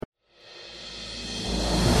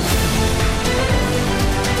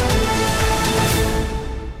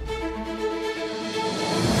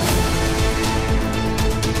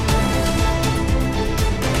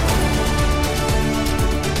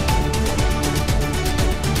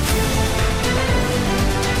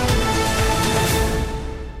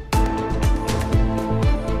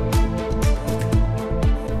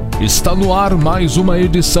Está no ar mais uma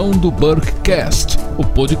edição do Burkecast, o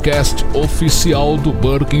podcast oficial do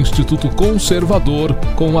Burke Instituto Conservador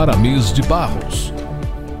com Aramis de Barros.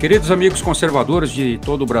 Queridos amigos conservadores de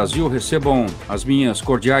todo o Brasil, recebam as minhas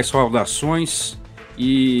cordiais saudações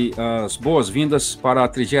e as boas-vindas para a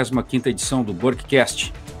 35ª edição do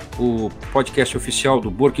Burkecast, o podcast oficial do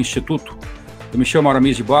Burke Instituto. Eu me chamo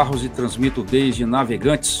Aramis de Barros e transmito desde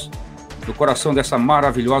Navegantes, do coração dessa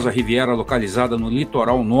maravilhosa riviera localizada no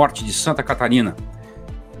litoral norte de Santa Catarina.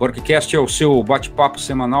 O Burkecast é o seu bate-papo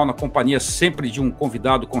semanal na companhia sempre de um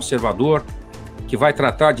convidado conservador que vai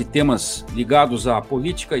tratar de temas ligados à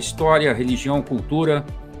política, história, religião, cultura,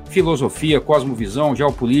 filosofia, cosmovisão,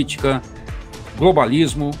 geopolítica,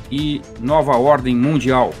 globalismo e nova ordem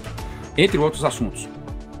mundial, entre outros assuntos.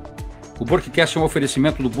 O Burkecast é um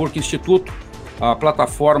oferecimento do Burke Instituto, a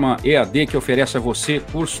plataforma EAD que oferece a você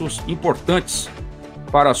cursos importantes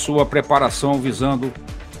para a sua preparação visando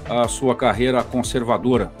a sua carreira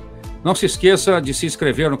conservadora. Não se esqueça de se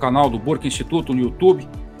inscrever no canal do Burke Instituto no YouTube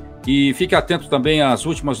e fique atento também às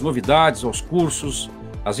últimas novidades, aos cursos,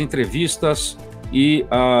 às entrevistas e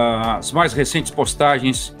às mais recentes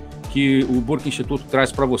postagens que o Burke Instituto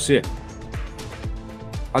traz para você.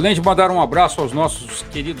 Além de mandar um abraço aos nossos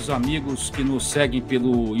queridos amigos que nos seguem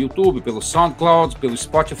pelo YouTube, pelo SoundCloud, pelo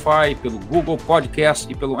Spotify, pelo Google Podcast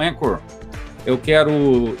e pelo Anchor, eu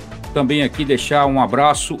quero também aqui deixar um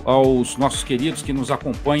abraço aos nossos queridos que nos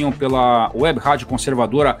acompanham pela web rádio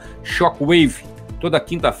conservadora Shockwave, toda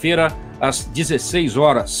quinta-feira às 16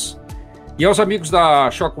 horas. E aos amigos da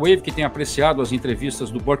Shockwave que têm apreciado as entrevistas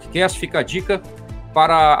do Burkecast, fica a dica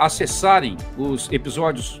para acessarem os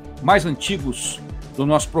episódios mais antigos do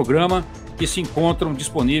nosso programa, que se encontram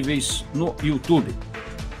disponíveis no YouTube.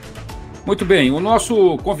 Muito bem, o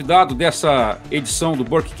nosso convidado dessa edição do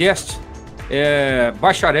Burkecast é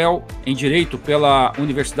bacharel em Direito pela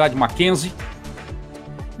Universidade Mackenzie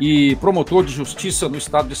e promotor de Justiça no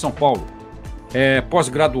Estado de São Paulo. É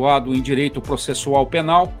pós-graduado em Direito Processual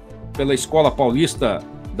Penal pela Escola Paulista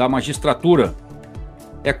da Magistratura.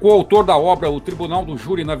 É coautor da obra O Tribunal do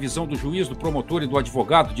Júri na Visão do Juiz, do Promotor e do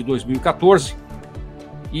Advogado, de 2014,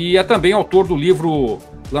 e é também autor do livro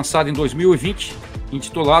lançado em 2020,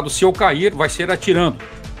 intitulado Se Eu Cair, Vai Ser Atirando.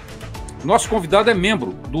 Nosso convidado é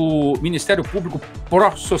membro do Ministério Público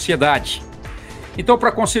Pró-Sociedade. Então,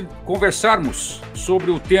 para conversarmos sobre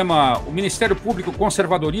o tema o Ministério Público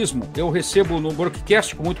Conservadorismo, eu recebo no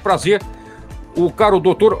Burkecast, com muito prazer, o caro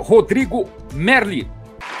doutor Rodrigo Merli.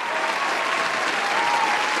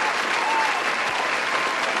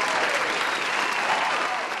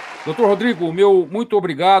 Doutor Rodrigo, meu muito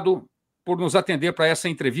obrigado por nos atender para essa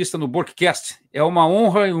entrevista no Burkecast. É uma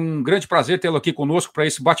honra e um grande prazer tê-lo aqui conosco para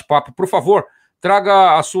esse bate-papo. Por favor,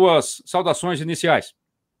 traga as suas saudações iniciais.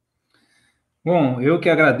 Bom, eu que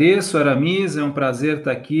agradeço, Aramis, é um prazer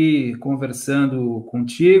estar aqui conversando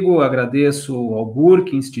contigo. Agradeço ao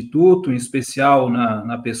Burke Instituto, em especial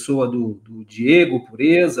na pessoa do Diego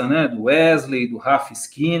Pureza, né, do Wesley, do Rafa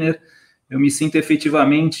Skinner. Eu me sinto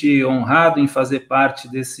efetivamente honrado em fazer parte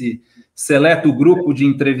desse seleto grupo de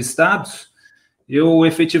entrevistados. Eu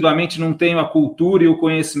efetivamente não tenho a cultura e o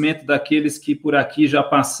conhecimento daqueles que por aqui já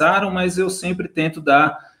passaram, mas eu sempre tento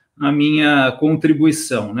dar a minha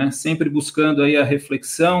contribuição, né? Sempre buscando aí a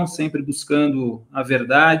reflexão, sempre buscando a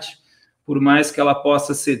verdade, por mais que ela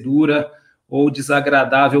possa ser dura ou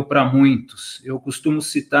desagradável para muitos. Eu costumo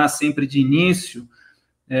citar sempre de início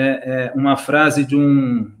uma frase de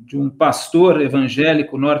um pastor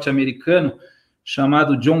evangélico norte-americano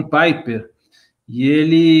chamado John Piper, e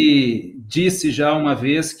ele disse já uma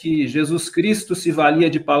vez que Jesus Cristo se valia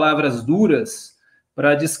de palavras duras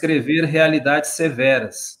para descrever realidades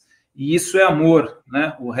severas, e isso é amor,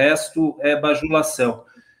 né? O resto é bajulação.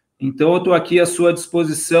 Então eu estou aqui à sua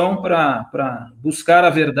disposição para buscar a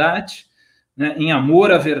verdade, né? Em amor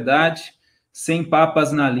à verdade, sem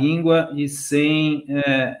papas na língua e sem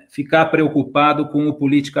ficar preocupado com o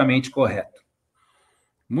politicamente correto.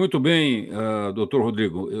 Muito bem, doutor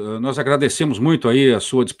Rodrigo. Nós agradecemos muito aí a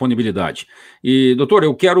sua disponibilidade. E, doutor,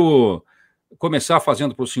 eu quero começar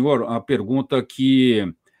fazendo para o senhor a pergunta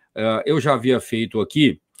que eu já havia feito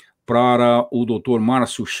aqui para o doutor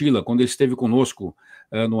Márcio Schiller, quando ele esteve conosco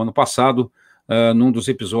no ano passado, num dos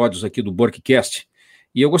episódios aqui do Burkecast.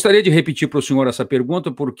 E eu gostaria de repetir para o senhor essa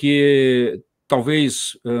pergunta, porque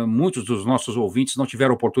talvez muitos dos nossos ouvintes não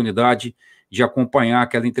tiveram oportunidade de acompanhar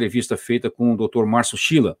aquela entrevista feita com o Dr. Márcio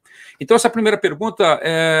Schiller. Então, essa primeira pergunta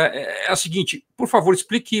é a seguinte: por favor,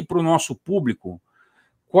 explique para o nosso público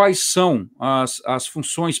quais são as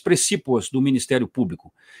funções precípuas do Ministério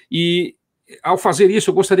Público. E, ao fazer isso,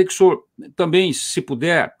 eu gostaria que o senhor também, se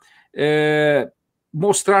puder,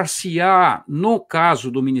 mostrar se há, no caso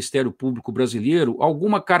do Ministério Público brasileiro,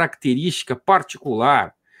 alguma característica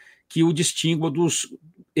particular que o distingua dos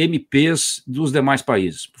MPs dos demais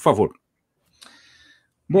países. Por favor.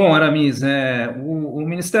 Bom, Aramis, o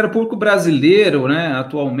Ministério Público brasileiro, né,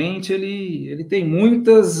 atualmente, ele tem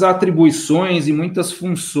muitas atribuições e muitas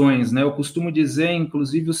funções, né? Eu costumo dizer,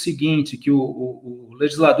 inclusive, o seguinte, que o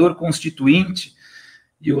legislador constituinte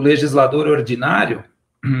e o legislador ordinário,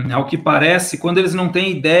 ao que parece, quando eles não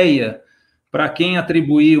têm ideia para quem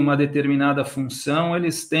atribuir uma determinada função,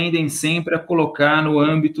 eles tendem sempre a colocar no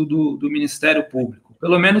âmbito do Ministério Público.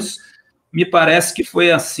 Pelo menos me parece que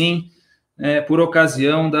foi assim por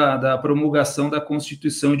ocasião da promulgação da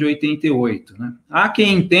Constituição de 88. Né? Há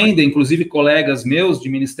quem entenda, inclusive colegas meus de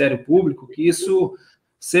Ministério Público, que isso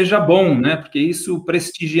seja bom, né? Porque isso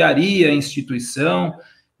prestigiaria a instituição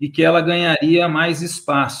e que ela ganharia mais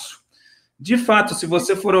espaço. De fato, se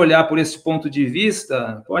você for olhar por esse ponto de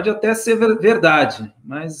vista, pode até ser verdade,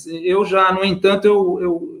 mas eu já, no entanto,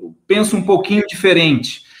 eu penso um pouquinho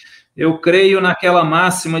diferente. Eu creio naquela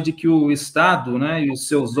máxima de que o Estado, né, e os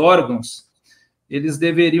seus órgãos, eles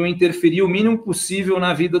deveriam interferir o mínimo possível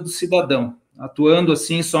na vida do cidadão, atuando,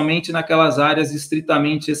 assim, somente naquelas áreas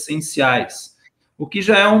estritamente essenciais, o que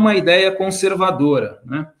já é uma ideia conservadora,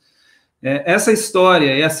 né? Essa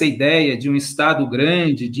história, essa ideia de um Estado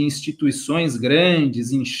grande, de instituições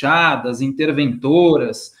grandes, inchadas,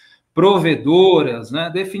 interventoras, provedoras,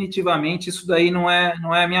 né? Definitivamente isso daí não é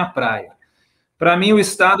a minha praia. Para mim, o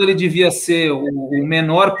Estado ele devia ser o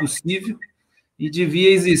menor possível e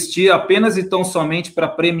devia existir apenas e tão somente para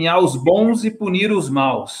premiar os bons e punir os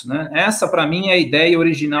maus, né? Essa, para mim, é a ideia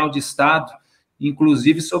original de Estado,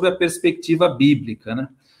 inclusive sob a perspectiva bíblica, né?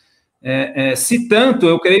 Se tanto,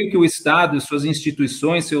 eu creio que o Estado, suas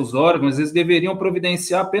instituições, seus órgãos, eles deveriam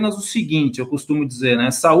providenciar apenas o seguinte, eu costumo dizer, né?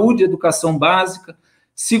 Saúde, educação básica,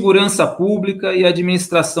 segurança pública e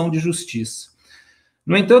administração de justiça.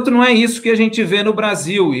 No entanto, não é isso que a gente vê no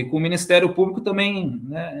Brasil, e com o Ministério Público também,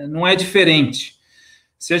 né, não é diferente.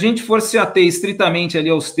 Se a gente for se ater estritamente ali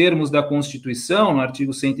aos termos da Constituição, no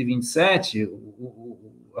artigo 127,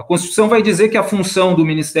 a Constituição vai dizer que a função do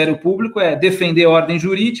Ministério Público é defender a ordem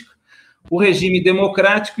jurídica, o regime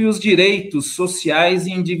democrático e os direitos sociais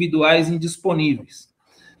e individuais indisponíveis.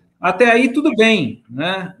 Até aí, tudo bem,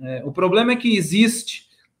 né? O problema é que existe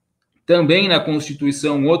também na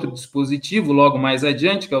Constituição um outro dispositivo, logo mais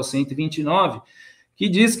adiante, que é o 129, que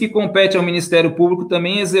diz que compete ao Ministério Público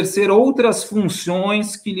também exercer outras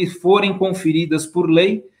funções que lhe forem conferidas por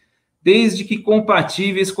lei, desde que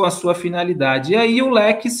compatíveis com a sua finalidade. E aí o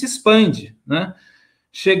leque se expande, né?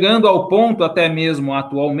 Chegando ao ponto, até mesmo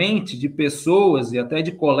atualmente, de pessoas e até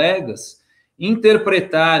de colegas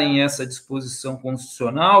interpretarem essa disposição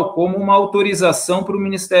constitucional como uma autorização para o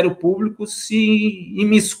Ministério Público se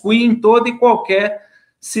imiscuir em toda e qualquer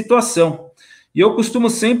situação. E eu costumo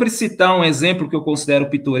sempre citar um exemplo que eu considero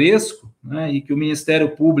pitoresco, né, e que o Ministério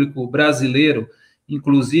Público brasileiro,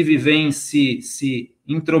 inclusive, vem se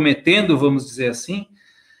intrometendo, vamos dizer assim,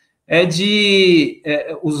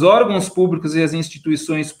 os órgãos públicos e as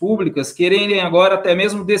instituições públicas quererem agora até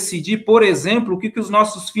mesmo decidir, por exemplo, o que os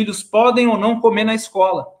nossos filhos podem ou não comer na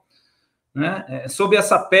escola, né? Sob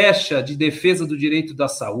essa pecha de defesa do direito da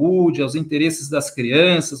saúde, aos interesses das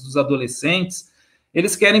crianças, dos adolescentes,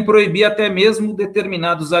 eles querem proibir até mesmo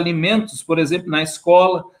determinados alimentos, por exemplo, na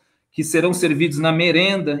escola, que serão servidos na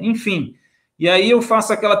merenda, enfim. E aí eu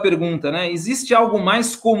faço aquela pergunta, né? Existe algo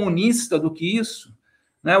mais comunista do que isso?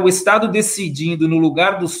 Né, o Estado decidindo no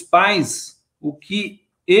lugar dos pais o que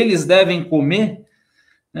eles devem comer,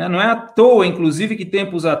 né, não é à toa, inclusive, que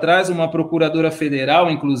tempos atrás uma procuradora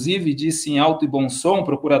federal, inclusive, disse em alto e bom som,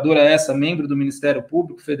 procuradora essa, membro do Ministério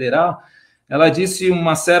Público Federal, ela disse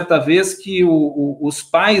uma certa vez que os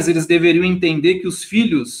pais eles deveriam entender que os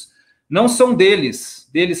filhos não são deles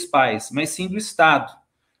pais, mas sim do Estado.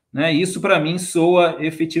 Né, isso, para mim, soa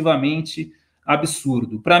efetivamente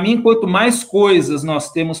absurdo. Para mim, quanto mais coisas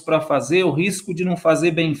nós temos para fazer, o risco de não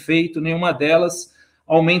fazer bem feito nenhuma delas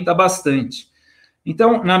aumenta bastante.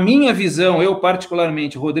 Então, na minha visão, eu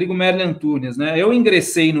particularmente, Rodrigo Merli Antunes, né, eu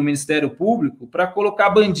ingressei no Ministério Público para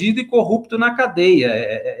colocar bandido e corrupto na cadeia.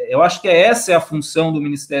 Eu acho que essa é a função do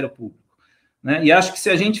Ministério Público. Né, e acho que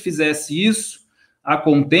se a gente fizesse isso a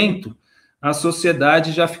contento, a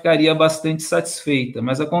sociedade já ficaria bastante satisfeita.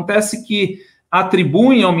 Mas acontece que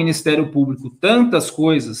atribuem ao Ministério Público tantas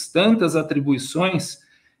coisas, tantas atribuições,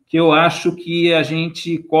 que eu acho que a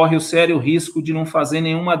gente corre o sério risco de não fazer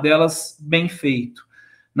nenhuma delas bem feito.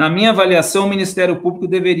 Na minha avaliação, o Ministério Público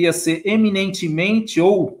deveria ser eminentemente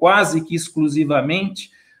ou quase que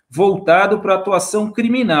exclusivamente voltado para a atuação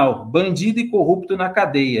criminal, bandido e corrupto na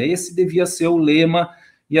cadeia. Esse devia ser o lema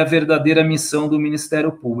e a verdadeira missão do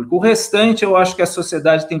Ministério Público. O restante, eu acho que a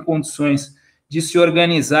sociedade tem condições de se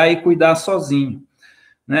organizar e cuidar sozinho,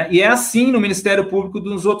 né? E é assim no Ministério Público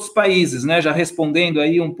dos outros países, né? Já respondendo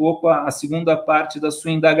aí um pouco a segunda parte da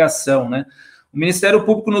sua indagação, né? O Ministério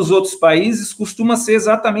Público nos outros países costuma ser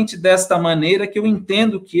exatamente desta maneira que eu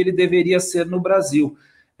entendo que ele deveria ser no Brasil.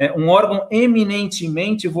 É um órgão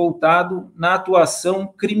eminentemente voltado na atuação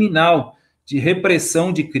criminal, de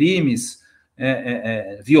repressão de crimes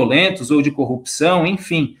violentos ou de corrupção,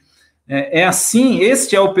 enfim. É assim,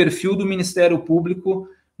 este é o perfil do Ministério Público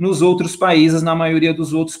nos outros países, na maioria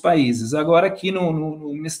dos outros países. Agora, aqui no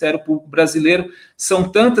Ministério Público brasileiro, são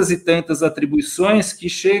tantas e tantas atribuições que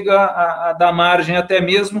chega a dar margem até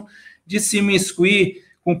mesmo de se imiscuir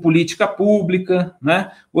com política pública,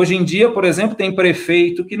 né? Hoje em dia, por exemplo, tem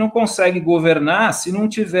prefeito que não consegue governar se não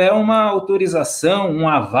tiver uma autorização, um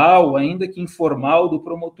aval, ainda que informal, do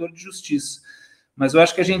promotor de justiça. Mas eu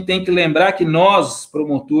acho que a gente tem que lembrar que nós,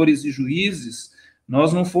 promotores e juízes,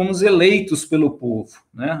 nós não fomos eleitos pelo povo,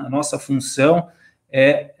 né? A nossa função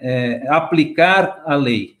é aplicar a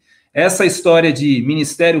lei. Essa história de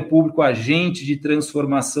Ministério Público agente de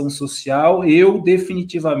transformação social, eu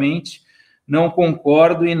definitivamente não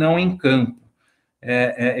concordo e não encampo.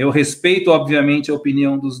 Eu respeito, obviamente, a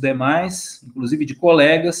opinião dos demais, inclusive de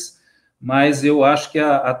colegas, mas eu acho que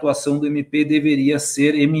a atuação do MP deveria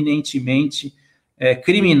ser eminentemente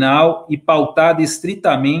criminal e pautada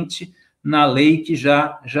estritamente na lei que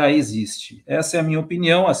já existe. Essa é a minha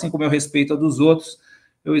opinião, assim como eu respeito a dos outros.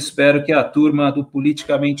 Eu espero que a turma do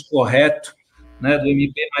politicamente correto, né, do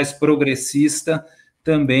MP mais progressista,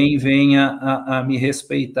 também venha a me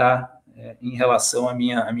respeitar em relação à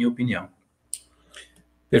minha opinião.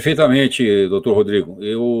 Perfeitamente, doutor Rodrigo.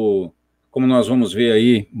 Como nós vamos ver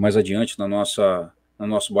aí mais adiante no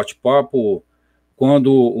nosso bate-papo,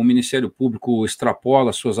 quando o Ministério Público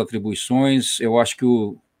extrapola suas atribuições, eu acho que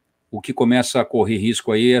o que começa a correr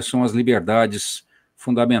risco aí são as liberdades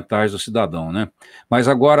fundamentais do cidadão, né? Mas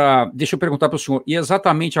agora, deixa eu perguntar para o senhor, e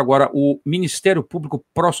exatamente agora o Ministério Público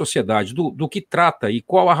pró-sociedade, do que trata e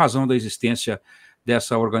qual a razão da existência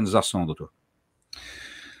dessa organização, doutor?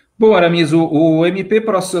 Bom, Aramis, o MP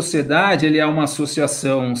Pró-Sociedade, ele é uma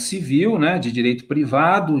associação civil, né, de direito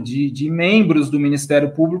privado, de membros do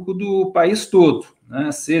Ministério Público do país todo,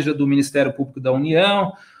 né, seja do Ministério Público da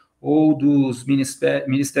União ou dos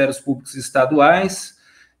Ministérios Públicos estaduais.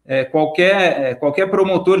 Qualquer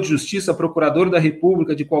promotor de justiça, procurador da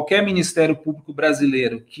República, de qualquer Ministério Público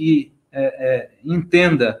brasileiro que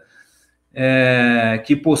entenda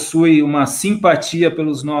que possui uma simpatia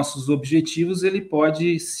pelos nossos objetivos, ele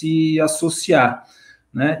pode se associar,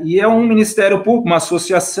 né? E é um Ministério Público, uma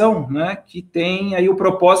associação, né, que tem aí o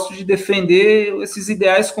propósito de defender esses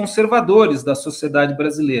ideais conservadores da sociedade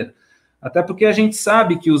brasileira. Até porque a gente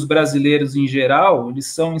sabe que os brasileiros, em geral, eles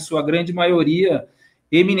são, em sua grande maioria,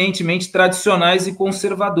 eminentemente tradicionais e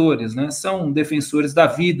conservadores, né? São defensores da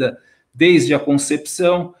vida desde a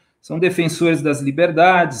concepção, são defensores das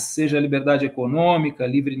liberdades, seja a liberdade econômica,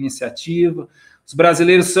 livre iniciativa. Os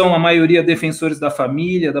brasileiros são, a maioria, defensores da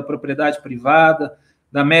família, da propriedade privada,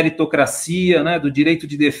 da meritocracia, né, do direito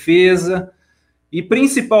de defesa, e,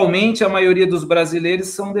 principalmente, a maioria dos brasileiros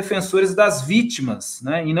são defensores das vítimas,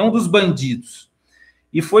 né, e não dos bandidos.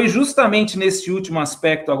 E foi justamente nesse último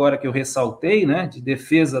aspecto agora que eu ressaltei, né, de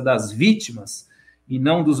defesa das vítimas, e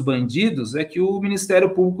não dos bandidos, é que o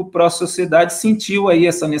Ministério Público Pró-Sociedade sentiu aí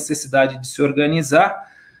essa necessidade de se organizar,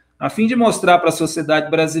 a fim de mostrar para a sociedade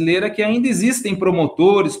brasileira que ainda existem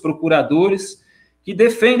promotores, procuradores, que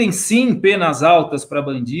defendem, sim, penas altas para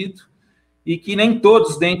bandido, e que nem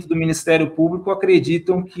todos dentro do Ministério Público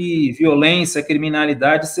acreditam que violência,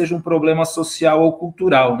 criminalidade seja um problema social ou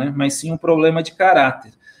cultural, né? Mas sim um problema de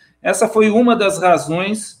caráter. Essa foi uma das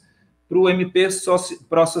razões para o MP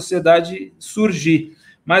Pró-Sociedade surgir.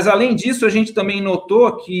 Mas, além disso, a gente também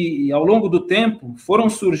notou que, ao longo do tempo, foram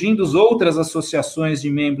surgindo outras associações de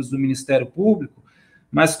membros do Ministério Público,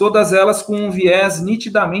 mas todas elas com um viés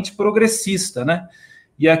nitidamente progressista, né?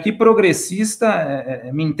 E aqui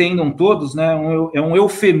progressista, me entendam todos, né, é um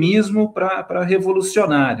eufemismo para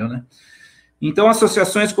revolucionário, né? Então,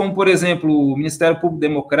 associações como, por exemplo, o Ministério Público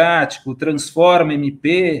Democrático, Transforma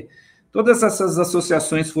MP, todas essas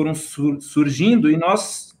associações foram surgindo e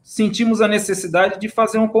nós sentimos a necessidade de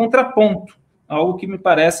fazer um contraponto, algo que me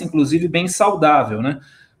parece, inclusive, bem saudável, né?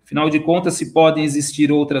 Afinal de contas, se podem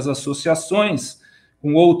existir outras associações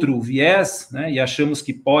com outro viés, né, e achamos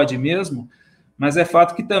que pode mesmo, mas é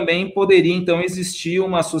fato que também poderia, então, existir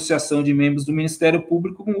uma associação de membros do Ministério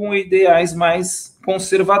Público com ideais mais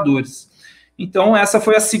conservadores. Então, essa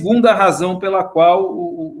foi a segunda razão pela qual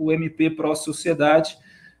o MP Pró-Sociedade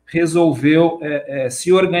resolveu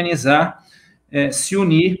se organizar, se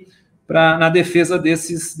unir na defesa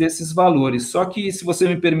desses valores. Só que, se você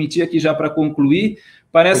me permitir aqui já para concluir,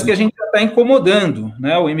 parece que a gente já está incomodando,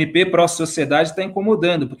 né? O MP Pró-Sociedade está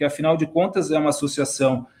incomodando, porque, afinal de contas, é uma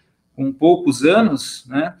associação com poucos anos,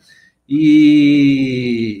 né?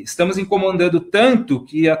 E estamos incomodando tanto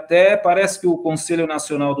que até parece que o Conselho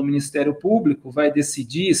Nacional do Ministério Público vai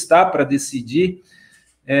decidir, está para decidir,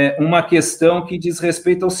 uma questão que diz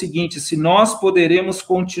respeito ao seguinte: se nós poderemos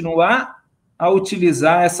continuar a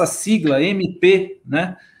utilizar essa sigla MP,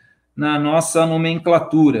 né, na nossa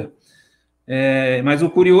nomenclatura. Mas o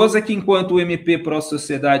curioso é que, enquanto o MP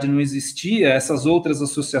Pró-Sociedade não existia, essas outras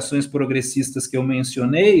associações progressistas que eu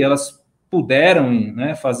mencionei, elas puderam,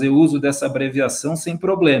 né, fazer uso dessa abreviação sem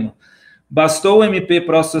problema. Bastou o MP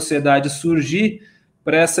Pró-Sociedade surgir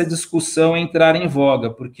para essa discussão entrar em voga,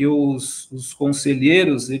 porque os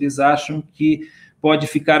conselheiros, eles acham que pode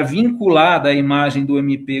ficar vinculada a imagem do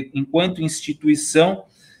MP enquanto instituição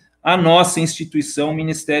à nossa instituição, o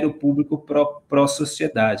Ministério Público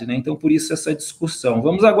Pró-Sociedade, né? Então, por isso, essa discussão.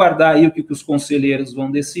 Vamos aguardar aí o que os conselheiros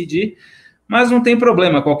vão decidir, mas não tem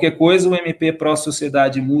problema, qualquer coisa, o MP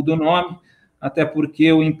Pró-Sociedade muda o nome, até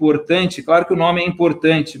porque o importante, claro que o nome é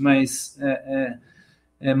importante, mas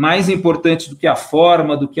é mais importante do que a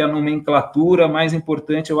forma, do que a nomenclatura, mais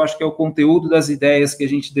importante eu acho que é o conteúdo das ideias que a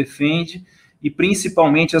gente defende e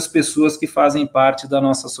principalmente as pessoas que fazem parte da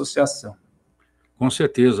nossa associação. Com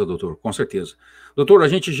certeza, doutor, com certeza. Doutor, a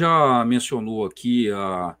gente já mencionou aqui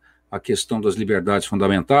a questão das liberdades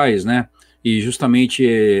fundamentais, né? E justamente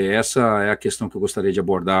essa é a questão que eu gostaria de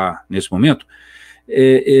abordar nesse momento,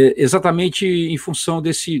 exatamente em função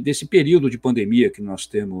desse período de pandemia que nós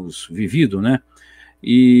temos vivido, né?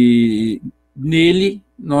 E nele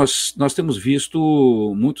nós temos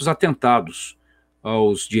visto muitos atentados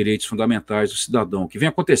aos direitos fundamentais do cidadão, que vem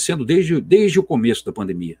acontecendo desde o começo da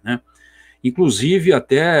pandemia, né? Inclusive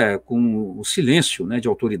até com o silêncio, né, de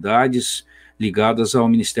autoridades ligadas ao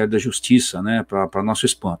Ministério da Justiça, né, para nosso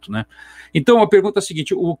espanto, né? Então, a pergunta é a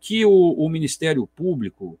seguinte: o que o Ministério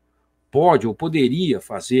Público pode ou poderia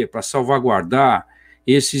fazer para salvaguardar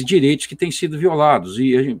esses direitos que têm sido violados?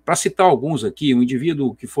 E, para citar alguns aqui, um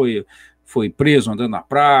indivíduo que foi preso andando na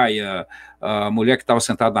praia, a mulher que estava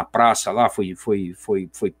sentada na praça lá foi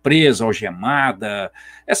presa, algemada,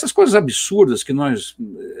 essas coisas absurdas que nós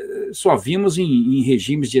só vimos em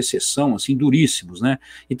regimes de exceção, assim, duríssimos, né?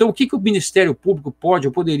 Então, o que o Ministério Público pode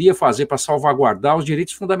ou poderia fazer para salvaguardar os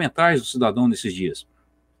direitos fundamentais do cidadão nesses dias?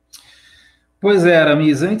 Pois é,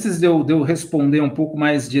 Aramis, antes de eu responder um pouco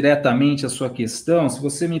mais diretamente a sua questão, se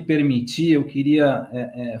você me permitir, eu queria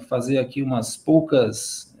fazer aqui umas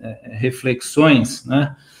poucas reflexões,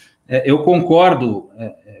 né? Eu concordo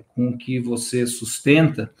com o que você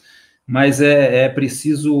sustenta, mas é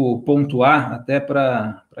preciso pontuar, até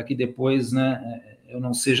para que depois, né, eu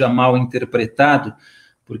não seja mal interpretado,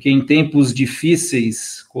 porque em tempos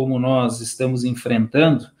difíceis como nós estamos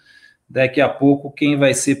enfrentando, daqui a pouco quem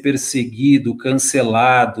vai ser perseguido,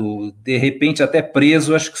 cancelado, de repente até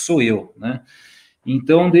preso, acho que sou eu, né?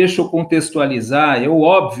 Então, deixa eu contextualizar.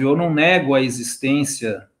 Óbvio, eu não nego a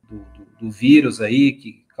existência do vírus aí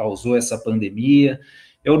que causou essa pandemia,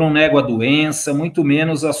 eu não nego a doença, muito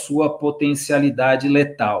menos a sua potencialidade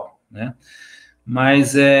letal, né?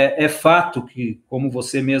 Mas é fato que, como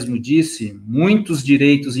você mesmo disse, muitos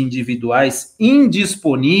direitos individuais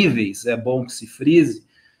indisponíveis, é bom que se frise,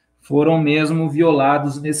 foram mesmo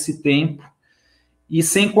violados nesse tempo e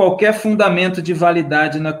sem qualquer fundamento de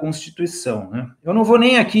validade na Constituição, né? Eu não vou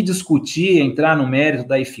nem aqui discutir, entrar no mérito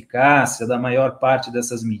da eficácia da maior parte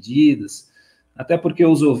dessas medidas, até porque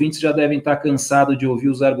os ouvintes já devem estar cansados de ouvir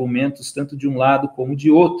os argumentos tanto de um lado como de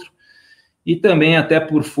outro, e também até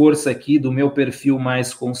por força aqui do meu perfil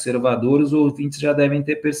mais conservador, os ouvintes já devem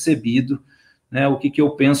ter percebido, né, o que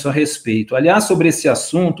eu penso a respeito. Aliás, sobre esse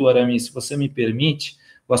assunto, Aramis, se você me permite,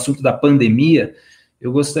 o assunto da pandemia, eu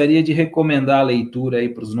gostaria de recomendar a leitura aí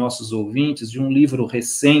para os nossos ouvintes de um livro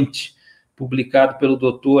recente, publicado pelo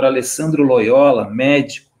Dr. Alessandro Loyola,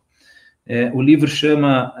 médico. O livro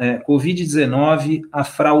chama Covid-19, a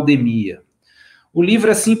Fraudemia. O livro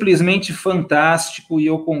é simplesmente fantástico e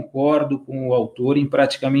eu concordo com o autor em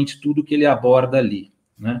praticamente tudo que ele aborda ali,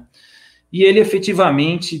 né? E ele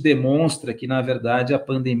efetivamente demonstra que, na verdade, a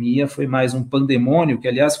pandemia foi mais um pandemônio, que,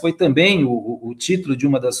 aliás, foi também o título de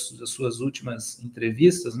uma das suas últimas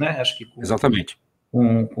entrevistas, né? Acho que exatamente.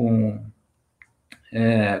 Com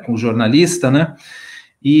com o jornalista, né?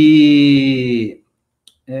 E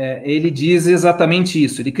ele diz exatamente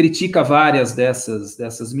isso. Ele critica várias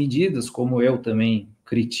dessas medidas, como eu também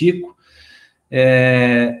critico,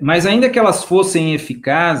 mas ainda que elas fossem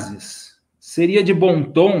eficazes, seria de bom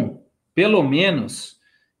tom, pelo menos,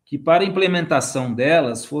 que para a implementação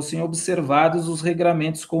delas fossem observados os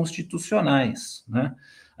regramentos constitucionais, né?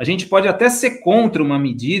 A gente pode até ser contra uma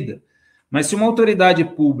medida, mas se uma autoridade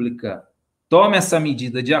pública toma essa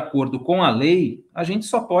medida de acordo com a lei, a gente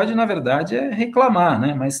só pode, na verdade, reclamar,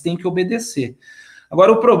 né? Mas tem que obedecer.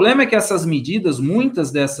 Agora, o problema é que essas medidas,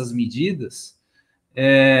 muitas dessas medidas,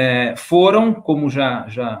 foram, como já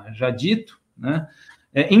dito, né,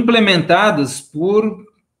 implementadas por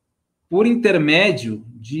intermédio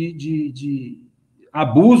de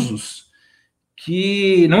abusos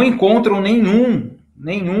que não encontram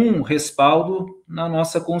nenhum respaldo na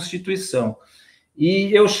nossa Constituição.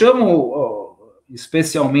 E eu chamo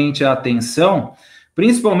especialmente a atenção,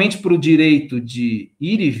 principalmente para o direito de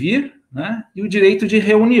ir e vir, né, e o direito de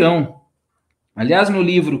reunião. Aliás, no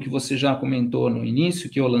livro que você já comentou no início,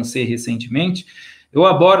 que eu lancei recentemente, eu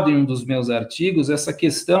abordo em um dos meus artigos essa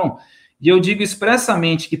questão, e eu digo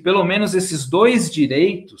expressamente que pelo menos esses dois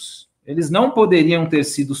direitos, eles não poderiam ter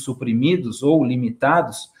sido suprimidos ou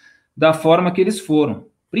limitados da forma que eles foram,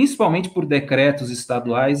 principalmente por decretos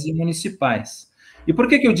estaduais e municipais. E por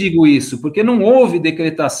que eu digo isso? Porque não houve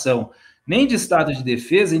decretação nem de estado de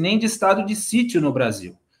defesa e nem de estado de sítio no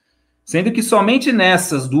Brasil. Sendo que somente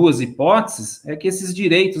nessas duas hipóteses é que esses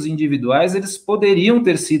direitos individuais eles poderiam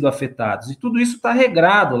ter sido afetados. E tudo isso está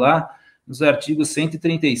regrado lá nos artigos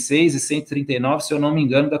 136 e 139, se eu não me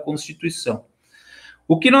engano, da Constituição.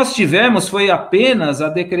 O que nós tivemos foi apenas a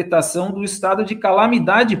decretação do estado de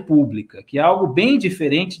calamidade pública, que é algo bem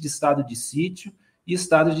diferente de estado de sítio e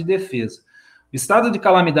estado de defesa. O estado de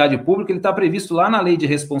calamidade pública está previsto lá na Lei de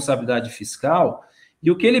Responsabilidade Fiscal, e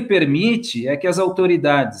o que ele permite é que as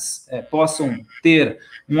autoridades possam ter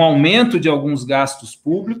um aumento de alguns gastos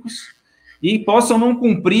públicos e possam não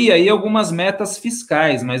cumprir aí algumas metas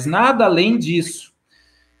fiscais, mas nada além disso.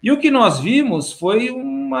 E o que nós vimos foi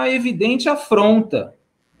uma evidente afronta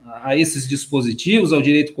a esses dispositivos, ao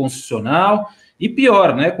direito constitucional, e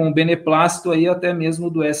pior, né, com o beneplácito aí até mesmo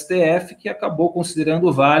do STF, que acabou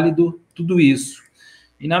considerando válido tudo isso.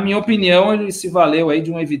 E, na minha opinião, ele se valeu aí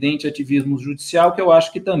de um evidente ativismo judicial, que eu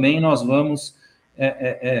acho que também nós vamos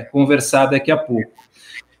conversar daqui a pouco.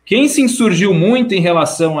 Quem se insurgiu muito em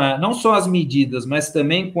relação a não só as medidas, mas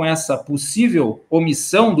também com essa possível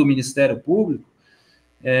omissão do Ministério Público,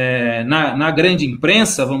 na grande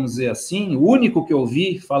imprensa, vamos dizer assim, o único que eu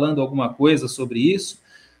vi falando alguma coisa sobre isso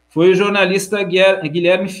foi o jornalista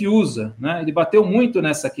Guilherme Fiuza, né? Ele bateu muito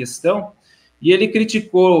nessa questão e ele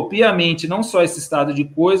criticou piamente não só esse estado de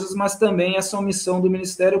coisas, mas também essa omissão do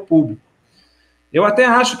Ministério Público. Eu até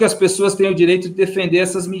acho que as pessoas têm o direito de defender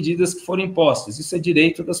essas medidas que foram impostas, isso é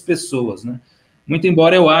direito das pessoas, né? Muito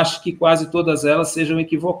embora eu ache que quase todas elas sejam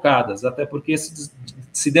equivocadas, até porque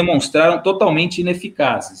se demonstraram totalmente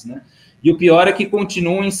ineficazes, né? E o pior é que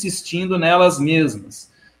continuam insistindo nelas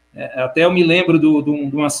mesmas. Até eu me lembro de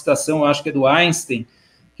uma citação, acho que é do Einstein,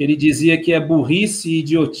 que ele dizia que é burrice e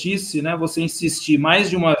idiotice, né, você insistir mais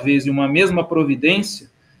de uma vez em uma mesma providência,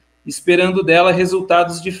 esperando dela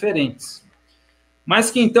resultados diferentes.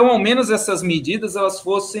 Mas que, então, ao menos essas medidas elas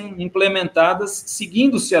fossem implementadas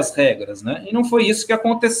seguindo-se as regras, né? E não foi isso que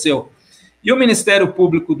aconteceu. E o Ministério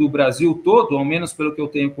Público do Brasil todo, ao menos pelo que eu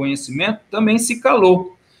tenho conhecimento, também se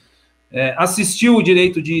calou. Assistiu o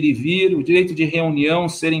direito de ir e vir, o direito de reunião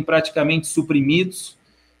serem praticamente suprimidos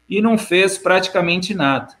e não fez praticamente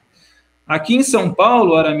nada. Aqui em São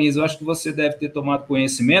Paulo, Aramis, eu acho que você deve ter tomado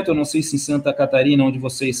conhecimento, eu não sei se em Santa Catarina, onde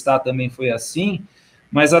você está, também foi assim,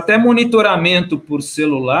 mas até monitoramento por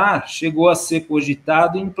celular chegou a ser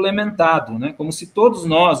cogitado e implementado, né? Como se todos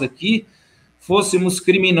nós aqui fôssemos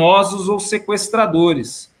criminosos ou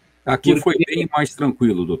sequestradores. Aqui foi bem mais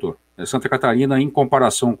tranquilo, doutor. Santa Catarina, em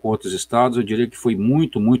comparação com outros estados, eu diria que foi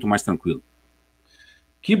muito, muito mais tranquilo.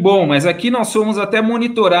 Que bom, mas aqui nós fomos até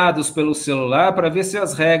monitorados pelo celular para ver se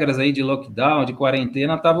as regras aí de lockdown, de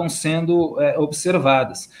quarentena, estavam sendo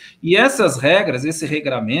observadas. E essas regras, esse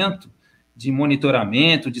regramento de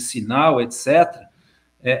monitoramento, de sinal, etc.,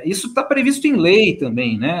 isso está previsto em lei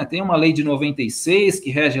também, né? Tem uma lei de 96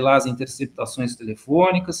 que rege lá as interceptações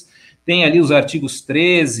telefônicas, tem ali os artigos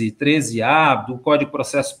 13, 13A do Código de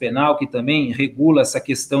Processo Penal, que também regula essa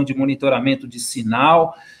questão de monitoramento de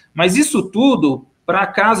sinal, mas isso tudo para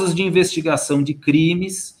casos de investigação de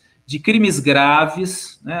crimes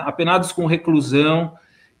graves, né, apenados com reclusão,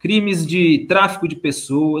 crimes de tráfico de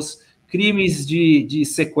pessoas, crimes de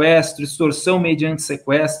sequestro, extorsão mediante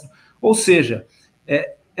sequestro, ou seja,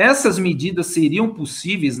 essas medidas seriam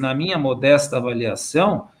possíveis, na minha modesta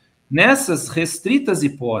avaliação, nessas restritas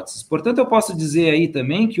hipóteses. Portanto, eu posso dizer aí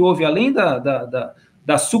também que houve, além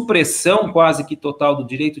da supressão quase que total do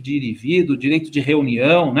direito de ir e vir, do direito de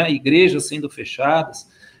reunião, né, igrejas sendo fechadas,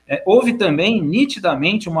 houve também,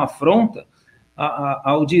 nitidamente, uma afronta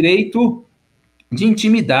ao direito de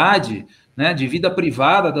intimidade, né, de vida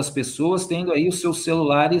privada das pessoas, tendo aí os seus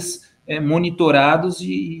celulares monitorados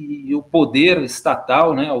e o poder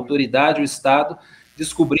estatal, né, a autoridade, o Estado,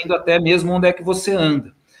 descobrindo até mesmo onde é que você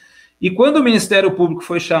anda. E quando o Ministério Público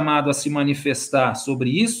foi chamado a se manifestar sobre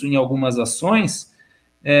isso, em algumas ações,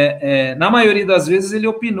 na maioria das vezes ele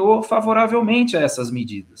opinou favoravelmente a essas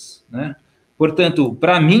medidas, né? Portanto,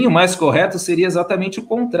 para mim, o mais correto seria exatamente o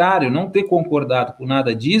contrário, não ter concordado com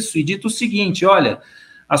nada disso e dito o seguinte: olha,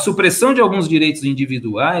 a supressão de alguns direitos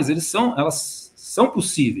individuais, elas são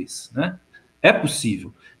possíveis, né? É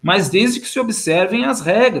possível, mas desde que se observem as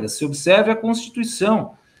regras, se observe a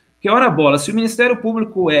Constituição. Porque, ora bola, se o Ministério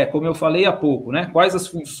Público como eu falei há pouco, né? Quais as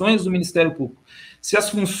funções do Ministério Público? Se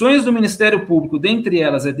as funções do Ministério Público, dentre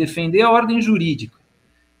elas, é defender a ordem jurídica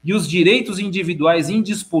e os direitos individuais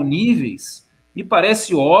indisponíveis, me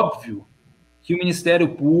parece óbvio que o Ministério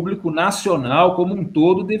Público Nacional, como um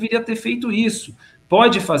todo, deveria ter feito isso.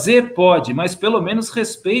 Pode fazer? Pode, mas pelo menos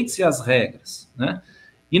respeite-se as regras, né?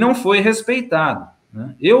 E não foi respeitado,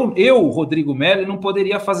 né? Eu, Rodrigo Merli, não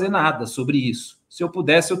poderia fazer nada sobre isso. Se eu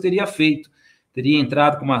pudesse, eu teria feito. Teria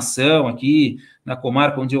entrado com uma ação aqui na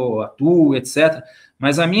comarca onde eu atuo, etc.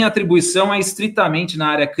 Mas a minha atribuição é estritamente na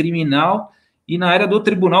área criminal e na área do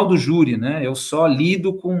tribunal do júri, né? Eu só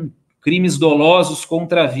lido com crimes dolosos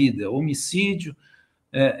contra a vida, homicídio,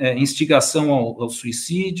 instigação ao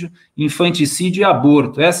suicídio, infanticídio e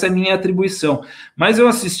aborto. Essa é a minha atribuição. Mas eu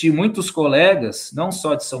assisti muitos colegas, não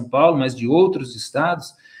só de São Paulo, mas de outros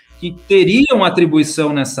estados, que teriam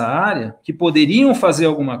atribuição nessa área, que poderiam fazer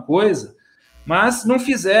alguma coisa, mas não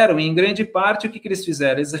fizeram. E, em grande parte, o que eles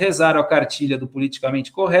fizeram? Eles rezaram a cartilha do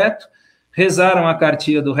politicamente correto, rezaram a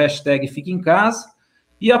cartilha do hashtag Fica em Casa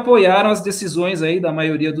e apoiaram as decisões aí da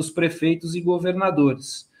maioria dos prefeitos e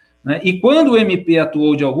governadores, né? E quando o MP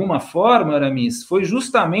atuou de alguma forma, Aramis, foi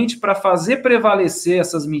justamente para fazer prevalecer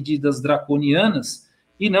essas medidas draconianas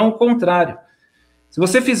e não o contrário. Se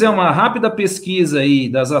você fizer uma rápida pesquisa aí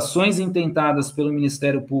das ações intentadas pelo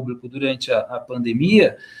Ministério Público durante a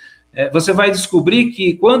pandemia, você vai descobrir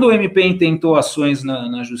que quando o MP intentou ações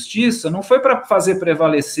na Justiça, não foi para fazer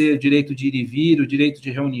prevalecer o direito de ir e vir, o direito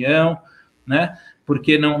de reunião, né?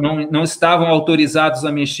 Porque não estavam autorizados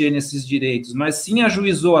a mexer nesses direitos, mas sim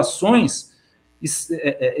ajuizou ações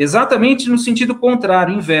exatamente no sentido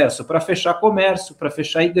contrário, inverso, para fechar comércio, para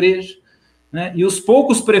fechar igreja, né? E os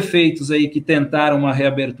poucos prefeitos aí que tentaram uma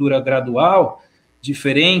reabertura gradual,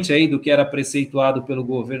 diferente aí do que era preceituado pelo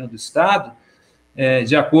governo do Estado,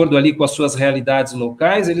 de acordo ali com as suas realidades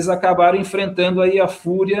locais, eles acabaram enfrentando aí a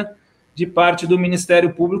fúria de parte do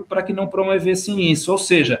Ministério Público para que não promovessem isso. Ou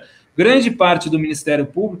seja, grande parte do Ministério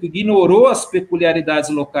Público ignorou as peculiaridades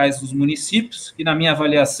locais dos municípios, que na minha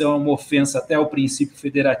avaliação é uma ofensa até ao princípio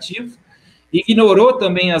federativo, ignorou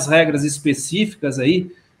também as regras específicas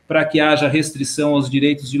aí para que haja restrição aos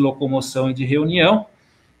direitos de locomoção e de reunião,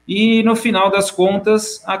 e no final das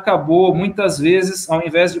contas acabou muitas vezes, ao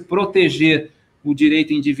invés de proteger o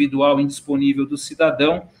direito individual indisponível do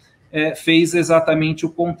cidadão, fez exatamente o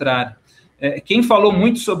contrário. Quem falou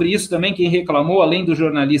muito sobre isso também, quem reclamou, além do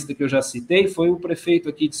jornalista que eu já citei, foi o prefeito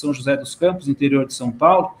aqui de São José dos Campos, interior de São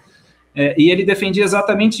Paulo, e ele defendia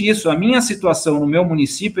exatamente isso. A minha situação no meu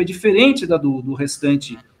município é diferente da do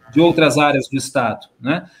restante de outras áreas do Estado,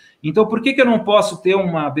 né? Então, por que eu não posso ter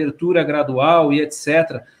uma abertura gradual e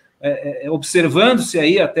etc., observando-se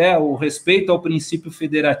aí até o respeito ao princípio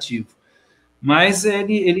federativo? Mas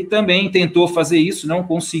ele também tentou fazer isso, não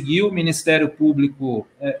conseguiu, o Ministério Público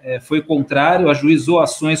foi contrário, ajuizou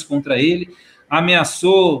ações contra ele,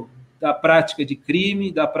 ameaçou da prática de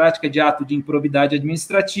crime, da prática de ato de improbidade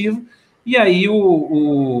administrativa, e aí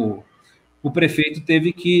o prefeito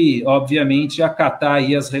teve que, obviamente, acatar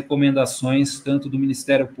aí as recomendações tanto do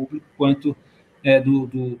Ministério Público quanto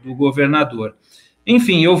do governador.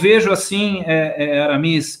 Enfim, eu vejo assim,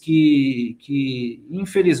 Aramis, que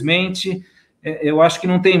infelizmente eu acho que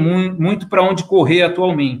não tem muito para onde correr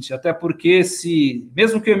atualmente, até porque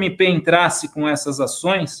mesmo que o MP entrasse com essas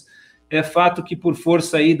ações, é fato que por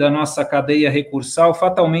força aí da nossa cadeia recursal,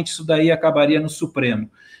 fatalmente isso daí acabaria no Supremo.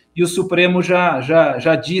 E o Supremo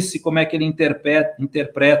já disse como é que ele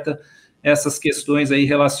interpreta essas questões aí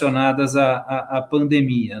relacionadas à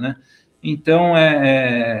pandemia, né? então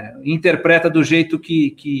interpreta do jeito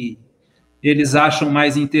que eles acham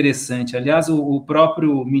mais interessante. Aliás, o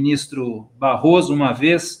próprio ministro Barroso, uma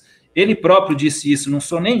vez, ele próprio disse isso, não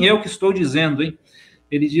sou nem eu que estou dizendo, hein?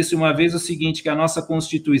 Ele disse uma vez o seguinte, que a nossa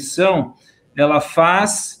Constituição, ela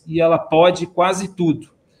faz e ela pode quase tudo.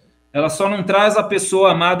 Ela só não traz a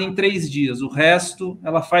pessoa amada em 3 dias, o resto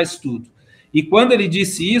ela faz tudo. E quando ele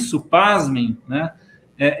disse isso, pasmem, né?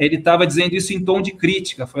 Ele estava dizendo isso em tom de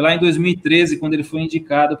crítica, foi lá em 2013, quando ele foi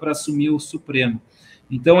indicado para assumir o Supremo.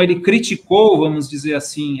 Então, ele criticou, vamos dizer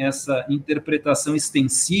assim, essa interpretação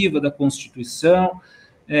extensiva da Constituição,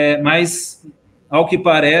 mas, ao que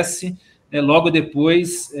parece, logo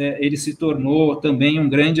depois, ele se tornou também um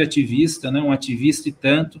grande ativista, né, um ativista e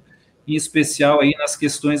tanto, em especial aí nas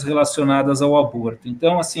questões relacionadas ao aborto.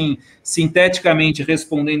 Então, assim, sinteticamente,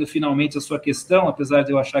 respondendo finalmente a sua questão, apesar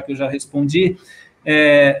de eu achar que eu já respondi,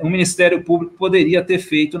 o Ministério Público poderia ter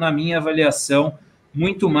feito, na minha avaliação,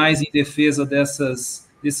 muito mais em defesa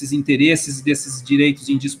desses interesses e desses direitos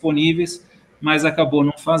indisponíveis, mas acabou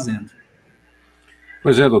não fazendo.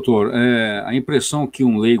 Pois é, doutor, a impressão que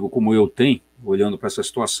um leigo como eu tenho, olhando para essa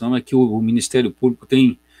situação, é que o Ministério Público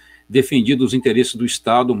tem defendido os interesses do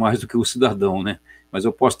Estado mais do que o cidadão, né? Mas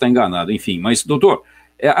eu posso estar enganado, enfim. Mas, doutor,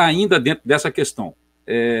 ainda dentro dessa questão,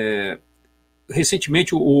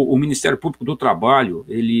 recentemente o Ministério Público do Trabalho,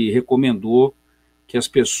 ele recomendou que as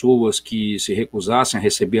pessoas que se recusassem a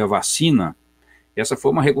receber a vacina, essa foi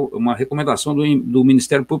uma recomendação do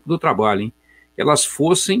Ministério Público do Trabalho, hein? Elas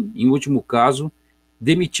fossem, em último caso,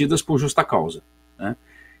 demitidas por justa causa, né?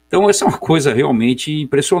 Então, essa é uma coisa realmente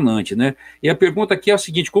impressionante, né? E a pergunta aqui é a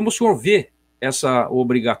seguinte, como o senhor vê essa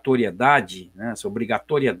obrigatoriedade, né, essa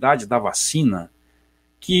obrigatoriedade da vacina,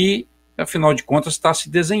 que, afinal de contas, está se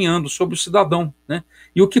desenhando sobre o cidadão, né?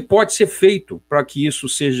 E o que pode ser feito para que isso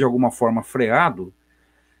seja, de alguma forma, freado,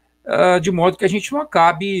 de modo que a gente não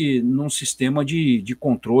acabe num sistema de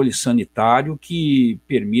controle sanitário que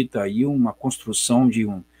permita aí uma construção de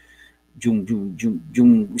um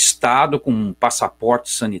Estado com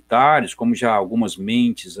passaportes sanitários, como já algumas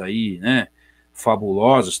mentes aí, né,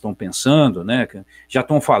 fabulosas estão pensando, né, já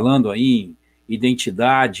estão falando aí em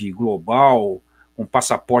identidade global, com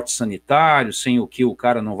passaporte sanitário, sem o que o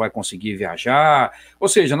cara não vai conseguir viajar. Ou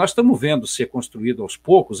seja, nós estamos vendo ser construído aos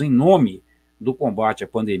poucos, em nome do combate à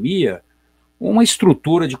pandemia, uma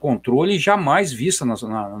estrutura de controle jamais vista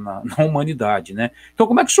na humanidade, né? Então,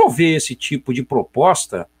 como é que o senhor vê esse tipo de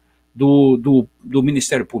proposta do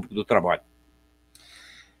Ministério Público do Trabalho?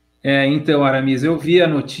 Então, Aramis, eu vi a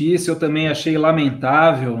notícia, eu também achei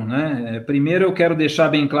lamentável, né? Primeiro, eu quero deixar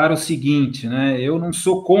bem claro o seguinte, né? Eu não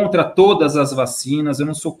sou contra todas as vacinas, eu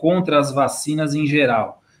não sou contra as vacinas em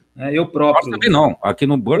geral, né? Eu próprio... Nós também não. Aqui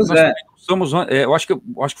no Burkecast, nós também somos... Eu acho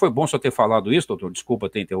que foi bom só ter falado isso, doutor, desculpa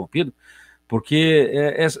ter interrompido, porque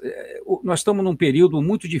nós estamos num período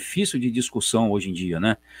muito difícil de discussão hoje em dia,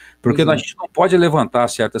 né? Porque a gente não pode levantar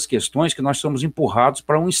certas questões que nós somos empurrados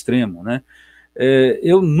para um extremo, né?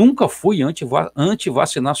 Eu nunca fui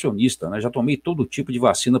antivacinacionista, né? Já tomei todo tipo de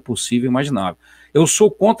vacina possível e imaginável. Eu sou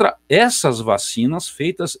contra essas vacinas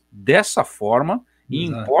feitas dessa forma e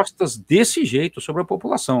impostas desse jeito sobre a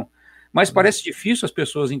população. Mas parece difícil as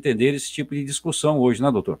pessoas entenderem esse tipo de discussão hoje, né,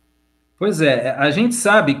 doutor? Pois é, a gente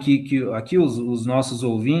sabe que aqui os nossos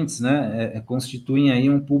ouvintes, né, constituem aí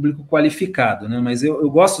um público qualificado, né, mas eu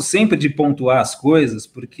gosto sempre de pontuar as coisas,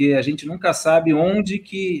 porque a gente nunca sabe onde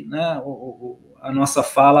que, né, a nossa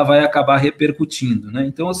fala vai acabar repercutindo, né,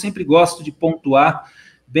 então eu sempre gosto de pontuar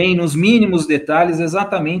bem nos mínimos detalhes,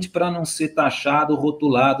 exatamente para não ser taxado,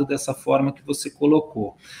 rotulado dessa forma que você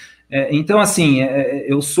colocou. Então, assim,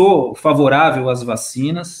 eu sou favorável às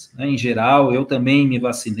vacinas, né, em geral, eu também me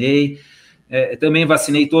vacinei, também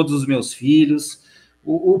vacinei todos os meus filhos.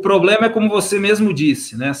 O problema é, como você mesmo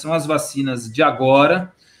disse, né, são as vacinas de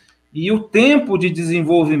agora e o tempo de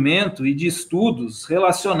desenvolvimento e de estudos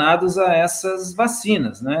relacionados a essas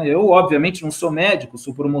vacinas, né? Eu, obviamente, não sou médico,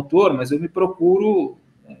 sou promotor, mas eu procuro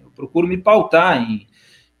me pautar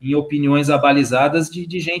em opiniões abalizadas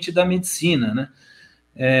de gente da medicina, né?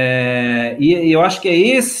 E eu acho que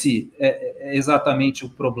esse é exatamente o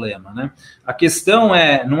problema, né? A questão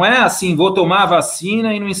não é assim, vou tomar a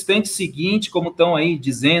vacina e no instante seguinte, como estão aí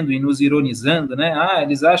dizendo e nos ironizando, né?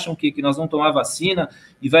 Eles acham que nós vamos tomar vacina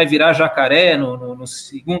e vai virar jacaré no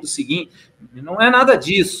segundo seguinte. Não é nada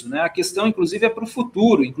disso, né? A questão, inclusive, é para o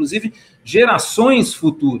futuro, inclusive gerações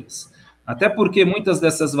futuras. Até porque muitas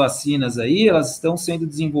dessas vacinas aí, elas estão sendo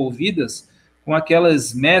desenvolvidas com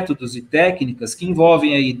aqueles métodos e técnicas que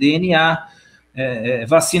envolvem aí DNA,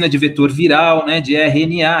 vacina de vetor viral, né, de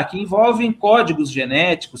RNA, que envolvem códigos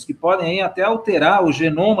genéticos que podem até alterar o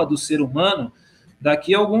genoma do ser humano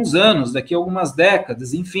daqui a alguns anos, daqui a algumas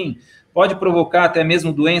décadas, enfim, pode provocar até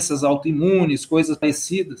mesmo doenças autoimunes, coisas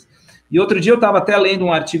parecidas. E outro dia eu estava até lendo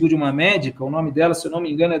um artigo de uma médica, o nome dela, se eu não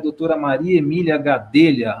me engano, é doutora Maria Emília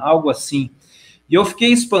Gadelha, algo assim. E eu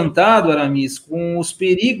fiquei espantado, Aramis, com os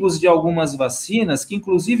perigos de algumas vacinas, que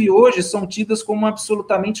inclusive hoje são tidas como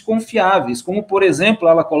absolutamente confiáveis, como, por exemplo,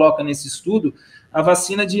 ela coloca nesse estudo, a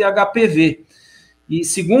vacina de HPV. E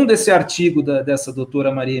segundo esse artigo dessa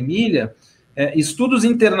doutora Maria Emília, estudos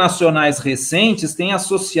internacionais recentes têm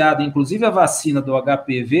associado, inclusive, a vacina do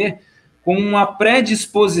HPV com uma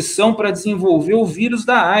predisposição para desenvolver o vírus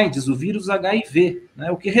da AIDS, o vírus HIV,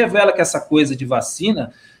 né? O que revela que essa coisa de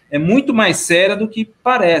vacina é muito mais séria do que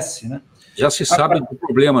parece, né? Já se sabe de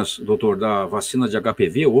problemas, doutor, da vacina de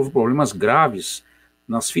HPV, houve problemas graves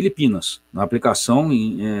nas Filipinas, na aplicação,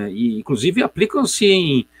 e inclusive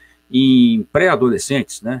aplicam-se em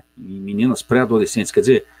pré-adolescentes, né? Em meninas pré-adolescentes, quer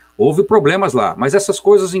dizer, houve problemas lá, mas essas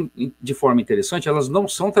coisas, de forma interessante, elas não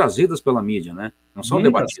são trazidas pela mídia, né? Não são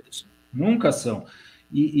debatidas. Nunca são.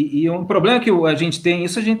 E um problema que a gente tem,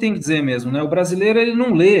 isso a gente tem que dizer mesmo, né? O brasileiro, ele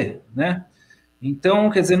não lê, né? Então,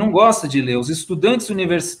 quer dizer, não gosta de ler. Os estudantes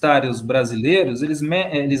universitários brasileiros, eles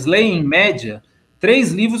leem, em média,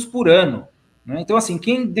 3 livros por ano, né? Então, assim,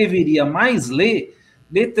 quem deveria mais ler,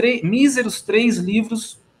 lê míseros 3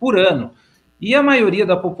 livros por ano. E a maioria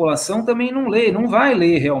da população também não lê, não vai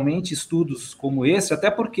ler realmente estudos como esse,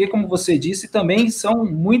 até porque, como você disse, também são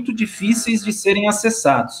muito difíceis de serem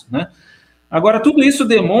acessados, né? Agora, tudo isso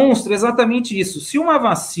demonstra exatamente isso. Se uma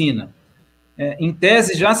vacina, em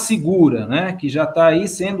tese já segura, né, que já está aí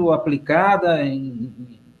sendo aplicada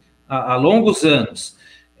há longos anos,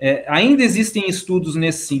 ainda existem estudos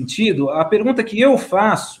nesse sentido, a pergunta que eu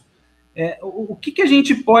faço o que a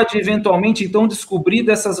gente pode, eventualmente, então, descobrir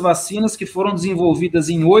dessas vacinas que foram desenvolvidas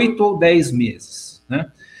em 8 ou 10 meses,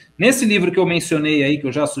 né? Nesse livro que eu mencionei aí, que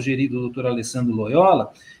eu já sugeri do Dr. Alessandro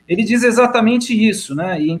Loyola, ele diz exatamente isso,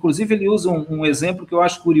 né? E, inclusive, ele usa um exemplo que eu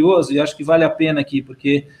acho curioso e acho que vale a pena aqui,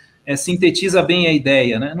 porque sintetiza bem a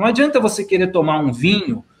ideia, né? Não adianta você querer tomar um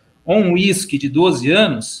vinho ou um uísque de 12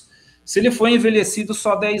 anos se ele foi envelhecido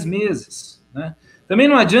só 10 meses, né? Também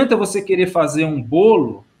não adianta você querer fazer um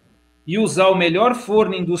bolo e usar o melhor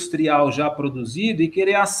forno industrial já produzido e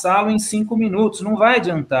querer assá-lo em 5 minutos. Não vai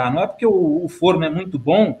adiantar. Não é porque o forno é muito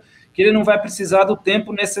bom que ele não vai precisar do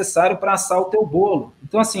tempo necessário para assar o teu bolo.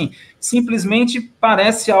 Então, assim, simplesmente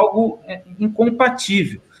parece algo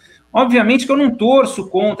incompatível. Obviamente que eu não torço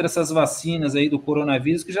contra essas vacinas aí do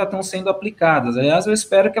coronavírus que já estão sendo aplicadas. Aliás, eu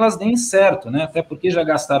espero que elas deem certo, né? Até porque já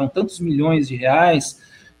gastaram tantos milhões de reais,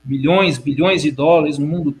 milhões, bilhões de dólares no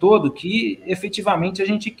mundo todo, que efetivamente a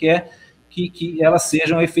gente quer que elas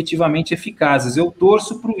sejam efetivamente eficazes. Eu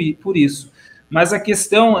torço por isso. Mas a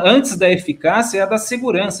questão, antes da eficácia, é a da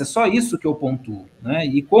segurança, é só isso que eu pontuo, né?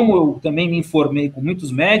 E como eu também me informei com muitos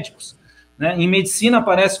médicos, né, em medicina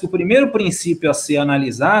parece que o primeiro princípio a ser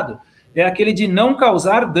analisado é aquele de não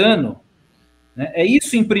causar dano. É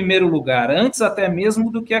isso em primeiro lugar, antes até mesmo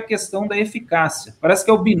do que a questão da eficácia. Parece que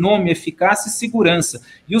é o binômio eficácia e segurança,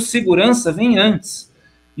 e o segurança vem antes.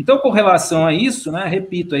 Então, com relação a isso, né,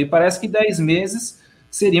 repito, aí parece que 10 meses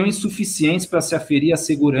seriam insuficientes para se aferir a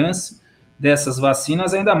segurança dessas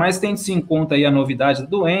vacinas, ainda mais tendo-se em conta aí a novidade da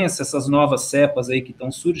doença, essas novas cepas aí que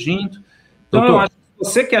estão surgindo. Então, doutor, eu acho que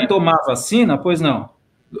se você quer tomar a vacina, pois não.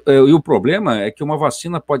 E o problema é que uma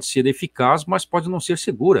vacina pode ser eficaz, mas pode não ser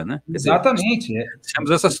segura, né? Exatamente. Temos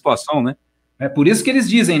essa situação, né? É por isso que eles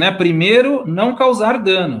dizem, né? Primeiro, não causar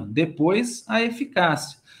dano, depois a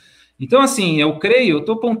eficácia. Então, assim, eu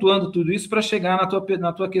estou pontuando tudo isso para chegar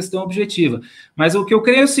na tua questão objetiva. Mas o que eu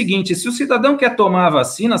creio é o seguinte: se o cidadão quer tomar a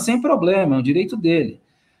vacina, sem problema, é um direito dele.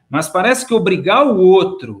 Mas parece que obrigar o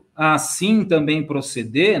outro a assim também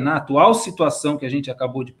proceder, na atual situação que a gente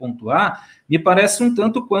acabou de pontuar, me parece um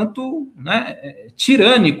tanto quanto, né,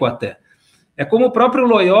 tirânico até. É como o próprio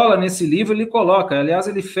Loyola, nesse livro, ele coloca, aliás,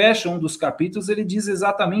 ele fecha um dos capítulos, ele diz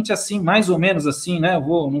exatamente assim, mais ou menos assim, né?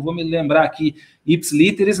 Não vou me lembrar aqui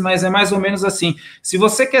ipsiliteris, mas é mais ou menos assim. Se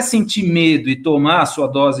você quer sentir medo e tomar a sua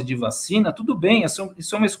dose de vacina, tudo bem,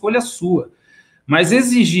 isso é uma escolha sua. Mas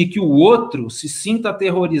exigir que o outro se sinta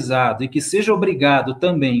aterrorizado e que seja obrigado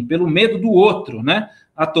também, pelo medo do outro, né,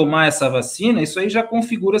 a tomar essa vacina, isso aí já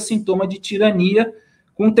configura sintoma de tirania,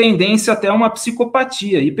 com tendência até a uma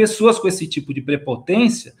psicopatia. E pessoas com esse tipo de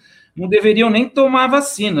prepotência não deveriam nem tomar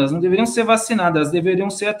vacinas, não deveriam ser vacinadas, deveriam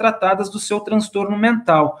ser tratadas do seu transtorno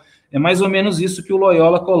mental. É mais ou menos isso que o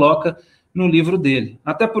Loyola coloca no livro dele.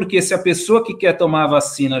 Até porque se a pessoa que quer tomar a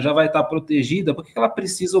vacina já vai estar protegida, por que ela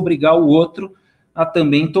precisa obrigar o outro a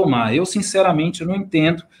também tomar? Eu, sinceramente, não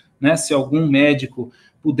entendo, né? Se algum médico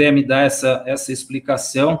puder me dar essa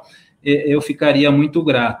explicação, eu ficaria muito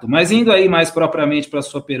grato. Mas indo aí mais propriamente para a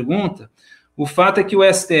sua pergunta, o fato é que o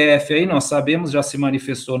STF, aí nós sabemos, já se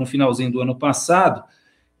manifestou no finalzinho do ano passado,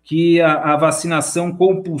 que a vacinação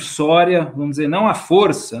compulsória, vamos dizer, não à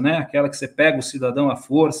força, né? Aquela que você pega o cidadão à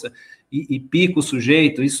força e pica o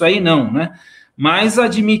sujeito, isso aí não, né? Mas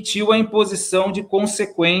admitiu a imposição de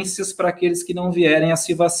consequências para aqueles que não vierem a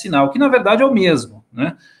se vacinar, o que na verdade é o mesmo,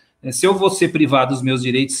 né? Se eu vou ser privado dos meus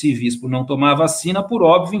direitos civis por não tomar a vacina, por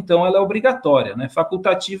óbvio, então ela é obrigatória, né?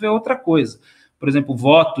 Facultativa é outra coisa. Por exemplo, o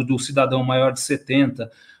voto do cidadão maior de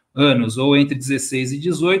 70 anos ou entre 16 e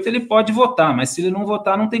 18, ele pode votar, mas se ele não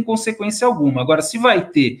votar, não tem consequência alguma. Agora, se vai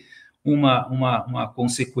ter uma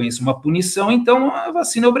consequência, uma punição, então a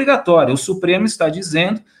vacina é obrigatória. O Supremo está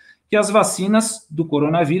dizendo que as vacinas do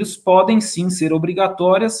coronavírus podem sim ser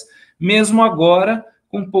obrigatórias, mesmo agora,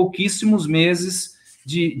 com pouquíssimos meses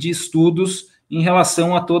de estudos em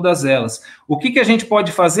relação a todas elas. O que a gente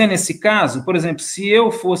pode fazer nesse caso? Por exemplo, se eu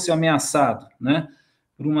fosse ameaçado, né,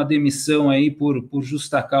 por uma demissão aí por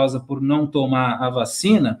justa causa, por não tomar a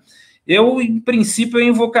vacina, eu, em princípio, eu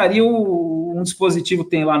invocaria um dispositivo que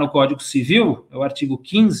tem lá no Código Civil, é o artigo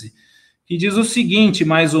 15, que diz o seguinte,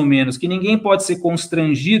 mais ou menos, que ninguém pode ser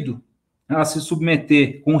constrangido a se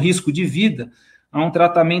submeter, com risco de vida, a um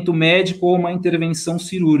tratamento médico ou uma intervenção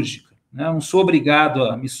cirúrgica. Né? Eu não sou obrigado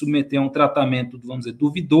a me submeter a um tratamento, vamos dizer,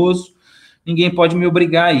 duvidoso, ninguém pode me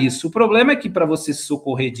obrigar a isso. O problema é que, para você se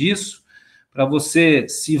socorrer disso, para você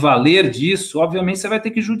se valer disso, obviamente você vai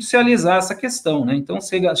ter que judicializar essa questão, né? Então,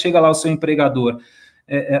 chega lá o seu empregador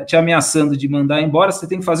te ameaçando de mandar embora, você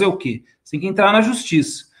tem que fazer o quê? Você tem que entrar na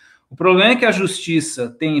justiça. O problema é que a justiça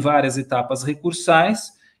tem várias etapas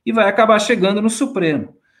recursais e vai acabar chegando no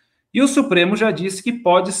Supremo. E o Supremo já disse que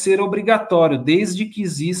pode ser obrigatório, desde que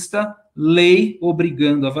exista lei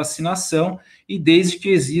obrigando a vacinação e desde que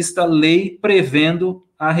exista lei prevendo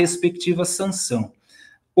a respectiva sanção.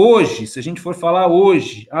 Hoje, se a gente for falar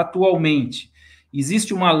hoje, atualmente,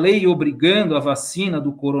 existe uma lei obrigando a vacina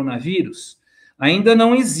do coronavírus? Ainda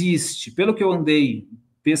não existe. Pelo que eu andei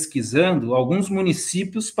pesquisando, alguns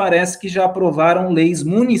municípios parece que já aprovaram leis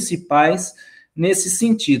municipais nesse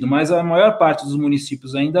sentido, mas a maior parte dos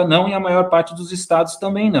municípios ainda não e a maior parte dos estados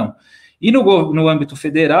também não. E no âmbito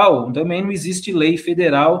federal, também não existe lei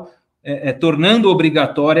federal tornando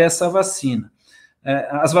obrigatória essa vacina.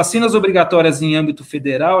 As vacinas obrigatórias em âmbito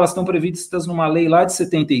federal, elas estão previstas numa lei lá de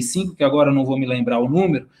 75, que agora não vou me lembrar o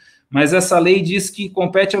número, mas essa lei diz que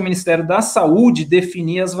compete ao Ministério da Saúde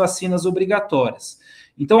definir as vacinas obrigatórias.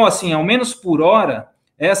 Então, assim, ao menos por hora,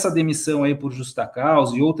 essa demissão aí por justa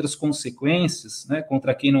causa e outras consequências, né,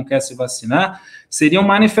 contra quem não quer se vacinar, seriam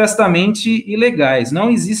manifestamente ilegais.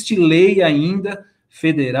 Não existe lei ainda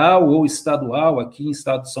federal ou estadual, aqui em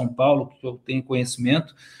estado de São Paulo, que eu tenho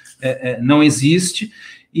conhecimento, não existe,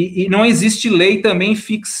 e não existe lei também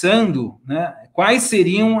fixando, né, quais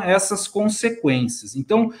seriam essas consequências.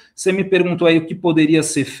 Então, você me perguntou aí o que poderia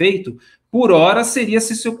ser feito, por hora seria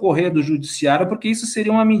se socorrer do judiciário, porque isso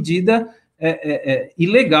seria uma medida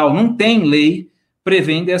ilegal, não tem lei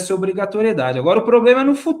prevendo essa obrigatoriedade. Agora, o problema é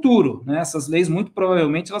no futuro, né, essas leis muito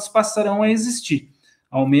provavelmente elas passarão a existir,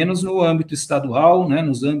 ao menos no âmbito estadual, né,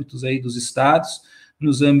 nos âmbitos aí dos estados,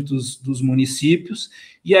 nos âmbitos dos municípios,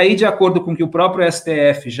 e aí, de acordo com o que o próprio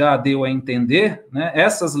STF já deu a entender, né,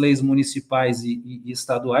 essas leis municipais e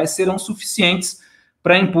estaduais serão suficientes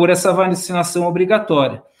para impor essa vacinação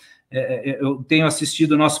obrigatória. Eu tenho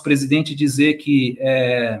assistido o nosso presidente dizer que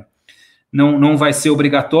não vai ser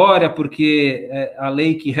obrigatória, porque a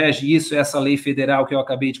lei que rege isso é essa lei federal que eu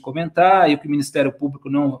acabei de comentar, e o que o Ministério Público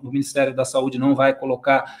o Ministério da Saúde não vai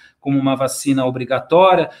colocar como uma vacina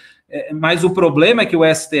obrigatória. Mas o problema é que o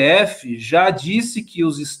STF já disse que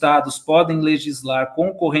os estados podem legislar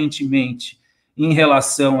concorrentemente em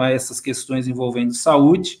relação a essas questões envolvendo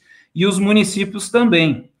saúde, e os municípios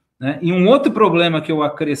também, né? E um outro problema que eu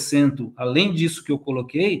acrescento, além disso que eu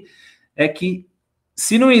coloquei, é que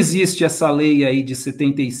se não existe essa lei aí de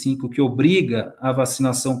 75 que obriga a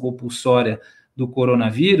vacinação compulsória do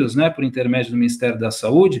coronavírus, né, por intermédio do Ministério da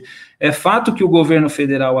Saúde, é fato que o governo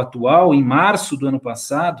federal atual, em março do ano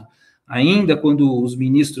passado, ainda quando os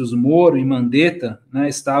ministros Moro e Mandetta, né,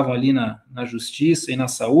 estavam ali na Justiça e na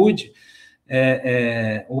Saúde,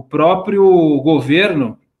 o próprio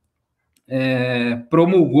governo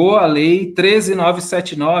promulgou a Lei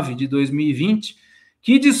 13.979 de 2020,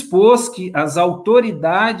 que dispôs que as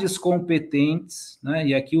autoridades competentes, né,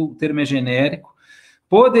 e aqui o termo é genérico,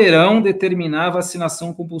 poderão determinar a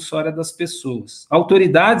vacinação compulsória das pessoas.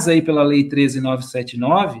 Autoridades aí pela Lei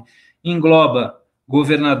 13.979 engloba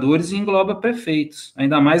governadores e engloba prefeitos,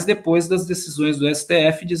 ainda mais depois das decisões do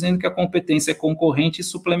STF dizendo que a competência é concorrente e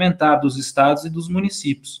suplementar dos estados e dos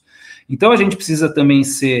municípios. Então a gente precisa também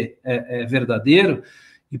ser verdadeiro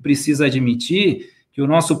e precisa admitir que o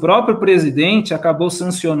nosso próprio presidente acabou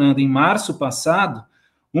sancionando em março passado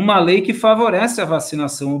uma lei que favorece a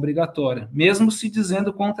vacinação obrigatória, mesmo se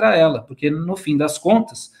dizendo contra ela, porque, no fim das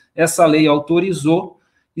contas, essa lei autorizou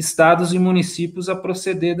estados e municípios a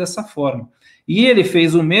proceder dessa forma. E ele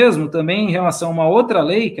fez o mesmo também em relação a uma outra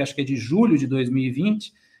lei, que acho que é de julho de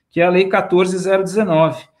 2020, que é a Lei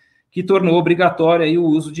 14.019, que tornou obrigatório aí o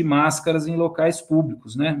uso de máscaras em locais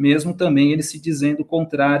públicos, né? Mesmo também ele se dizendo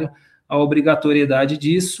contrário a obrigatoriedade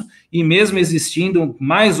disso, e mesmo existindo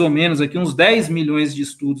mais ou menos aqui uns 10 milhões de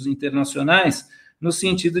estudos internacionais, no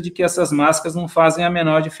sentido de que essas máscaras não fazem a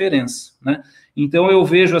menor diferença, né? Então eu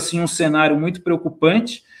vejo assim um cenário muito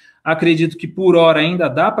preocupante, acredito que por hora ainda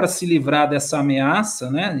dá para se livrar dessa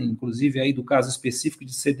ameaça, né? Inclusive aí do caso específico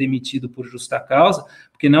de ser demitido por justa causa,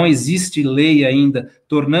 porque não existe lei ainda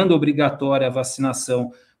tornando obrigatória a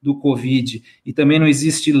vacinação do Covid, e também não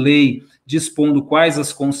existe lei dispondo quais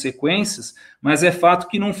as consequências, mas é fato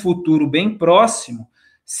que num futuro bem próximo,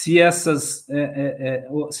 se essa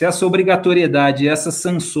obrigatoriedade e essas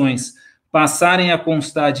sanções passarem a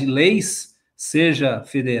constar de leis, seja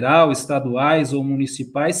federal, estaduais ou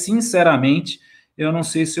municipais, sinceramente, eu não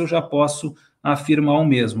sei se eu já posso afirmar o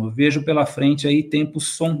mesmo. Eu vejo pela frente aí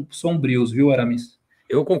tempos sombrios, viu, Aramis?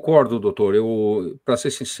 Eu concordo, doutor. Para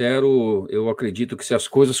ser sincero, eu acredito que se as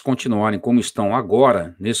coisas continuarem como estão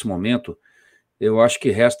agora, nesse momento, eu acho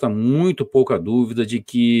que resta muito pouca dúvida de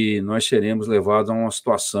que nós seremos levados a uma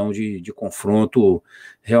situação de confronto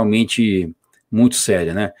realmente muito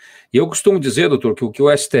séria, né? E eu costumo dizer, doutor, que o que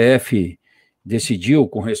o STF decidiu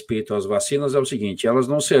com respeito às vacinas é o seguinte: elas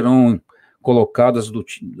não serão colocadas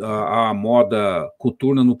à moda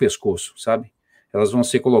coturna no pescoço, sabe? Elas vão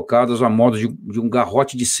ser colocadas à moda de um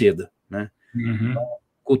garrote de seda, né? Uhum.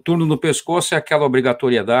 Coturno no pescoço é aquela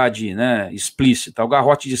obrigatoriedade, né, explícita. O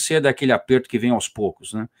garrote de seda é aquele aperto que vem aos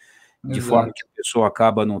poucos, né? De Exato. forma que a pessoa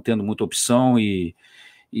acaba não tendo muita opção e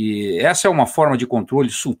essa é uma forma de controle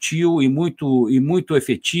sutil e muito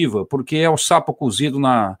efetiva, porque é o sapo cozido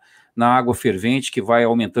na água fervente que vai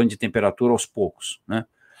aumentando de temperatura aos poucos, né?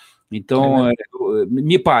 Então,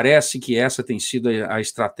 me parece que essa tem sido a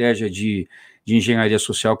estratégia de engenharia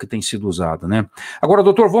social que tem sido usada, né? Agora,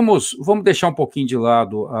 doutor, vamos deixar um pouquinho de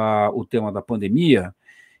lado o tema da pandemia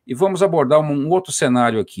e vamos abordar um outro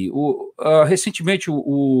cenário aqui. Recentemente,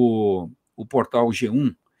 o portal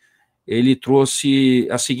G1, ele trouxe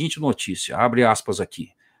a seguinte notícia, abre aspas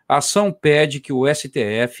aqui: a ação pede que o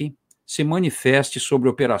STF se manifeste sobre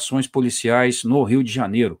operações policiais no Rio de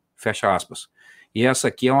Janeiro, fecha aspas. E essa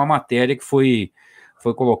aqui é uma matéria que foi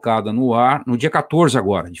colocada no ar no dia 14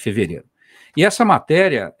 agora, de fevereiro. E essa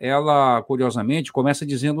matéria, ela, curiosamente, começa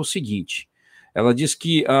dizendo o seguinte, ela diz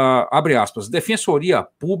que, abre aspas, Defensoria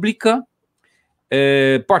Pública,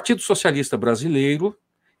 Partido Socialista Brasileiro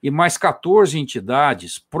e mais 14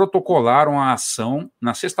 entidades protocolaram a ação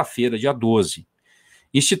na sexta-feira, dia 12.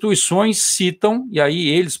 Instituições citam, e aí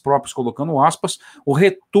eles próprios colocando aspas, o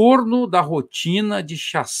retorno da rotina de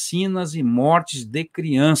chacinas e mortes de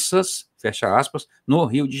crianças, fecha aspas, no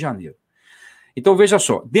Rio de Janeiro. Então, veja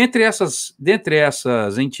só, dentre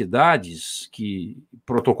essas entidades que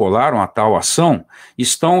protocolaram a tal ação,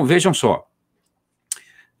 estão, vejam só,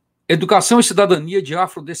 Educação e Cidadania de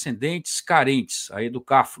Afrodescendentes Carentes, a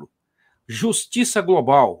Educafro, Justiça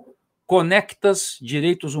Global, Conectas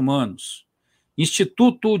Direitos Humanos,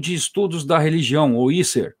 Instituto de Estudos da Religião, ou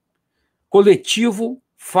ICER, Coletivo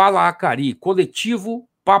Fala Acari, Coletivo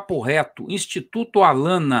Papo Reto, Instituto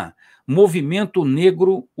Alana, Movimento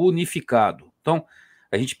Negro Unificado. Então,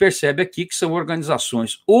 a gente percebe aqui que são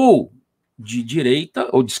organizações ou de direita,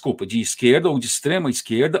 ou desculpa, de esquerda, ou de extrema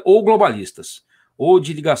esquerda, ou globalistas, ou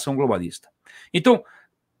de ligação globalista. Então,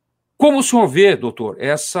 como o senhor vê, doutor,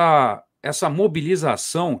 essa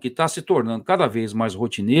mobilização que está se tornando cada vez mais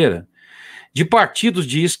rotineira de partidos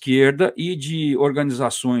de esquerda e de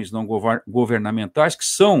organizações não governamentais que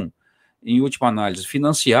são, em última análise,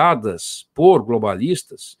 financiadas por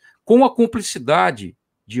globalistas, com a cumplicidade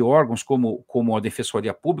de órgãos como a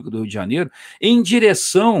Defensoria Pública do Rio de Janeiro, em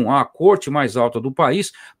direção à corte mais alta do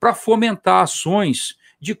país, para fomentar ações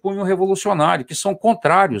de cunho revolucionário, que são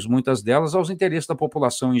contrários, muitas delas, aos interesses da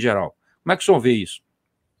população em geral. Como é que o senhor vê isso?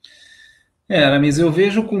 Aramis, eu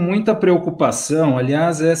vejo com muita preocupação,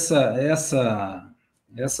 aliás, essa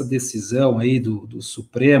essa decisão aí do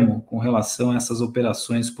Supremo com relação a essas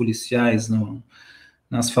operações policiais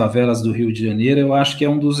nas favelas do Rio de Janeiro, eu acho que é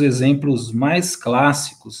um dos exemplos mais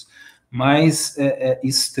clássicos, mais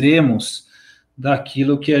extremos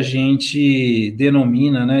daquilo que a gente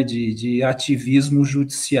denomina, né, de ativismo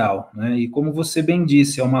judicial, né? E como você bem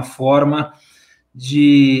disse, é uma forma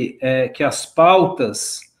de que as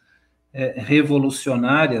pautas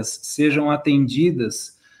revolucionárias sejam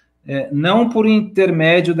atendidas não por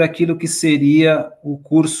intermédio daquilo que seria o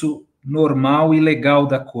curso normal e legal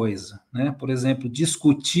da coisa, né? Por exemplo,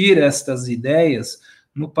 discutir estas ideias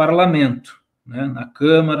no parlamento, né? Na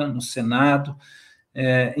Câmara, no Senado,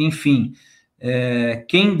 enfim,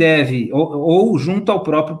 quem deve, ou junto ao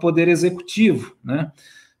próprio Poder Executivo, né?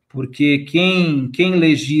 Porque quem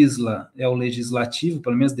legisla é o Legislativo,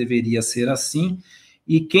 pelo menos deveria ser assim,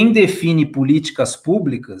 e quem define políticas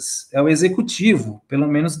públicas é o Executivo, pelo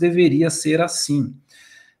menos deveria ser assim.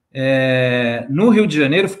 No Rio de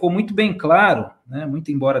Janeiro ficou muito bem claro, né,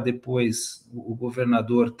 muito embora depois o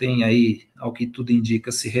governador tenha aí, ao que tudo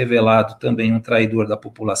indica, se revelado também um traidor da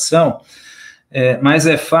população, mas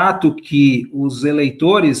é fato que os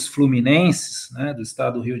eleitores fluminenses, né, do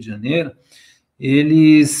estado do Rio de Janeiro,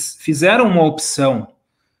 eles fizeram uma opção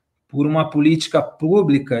por uma política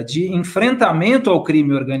pública de enfrentamento ao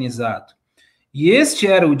crime organizado. E este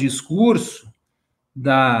era o discurso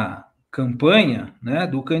da campanha, né,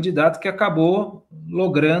 do candidato que acabou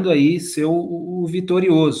logrando aí ser o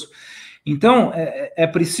vitorioso. Então, é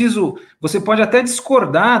preciso, você pode até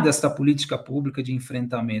discordar desta política pública de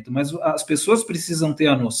enfrentamento, mas as pessoas precisam ter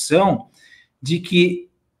a noção de que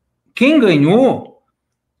quem ganhou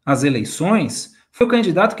as eleições foi o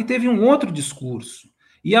candidato que teve um outro discurso.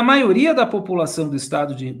 E a maioria da população do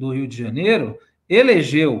estado do Rio de Janeiro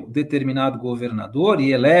elegeu determinado governador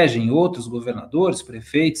e elegem outros governadores,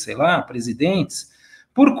 prefeitos, sei lá, presidentes,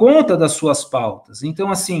 por conta das suas pautas.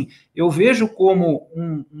 Então, assim, eu vejo como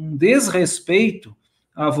um desrespeito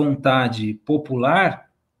à vontade popular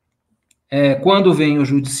quando vem o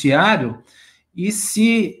judiciário e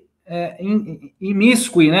se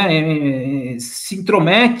imiscui, né, se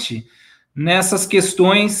intromete nessas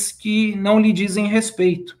questões que não lhe dizem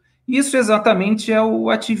respeito. Isso exatamente é o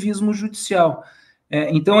ativismo judicial.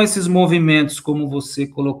 Então, esses movimentos, como você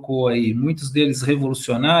colocou aí, muitos deles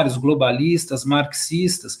revolucionários, globalistas,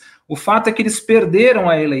 marxistas, o fato é que eles perderam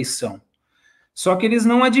a eleição. Só que eles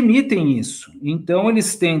não admitem isso. Então,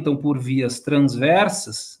 eles tentam, por vias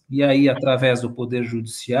transversas, e aí através do Poder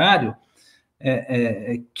Judiciário,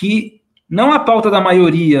 que não a pauta da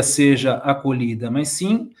maioria seja acolhida, mas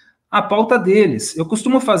sim a pauta deles. Eu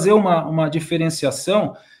costumo fazer uma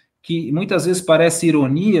diferenciação que muitas vezes parece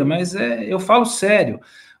ironia, mas eu falo sério.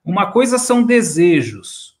 Uma coisa são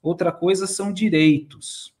desejos, outra coisa são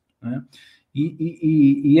direitos, né?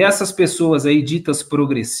 E essas pessoas aí ditas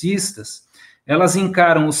progressistas, elas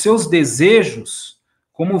encaram os seus desejos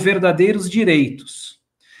como verdadeiros direitos.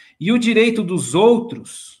 E o direito dos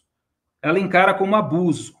outros, ela encara como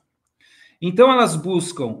abuso. Então, elas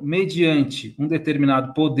buscam, mediante um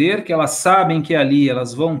determinado poder, que elas sabem que ali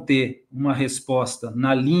elas vão ter uma resposta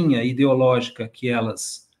na linha ideológica que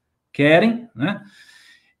elas querem, né?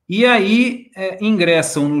 E aí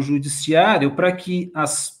ingressam no judiciário para que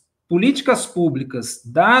as políticas públicas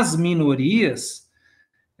das minorias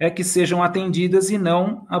que sejam atendidas e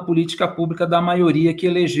não a política pública da maioria que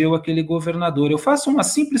elegeu aquele governador. Eu faço uma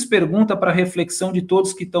simples pergunta para reflexão de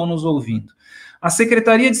todos que estão nos ouvindo. A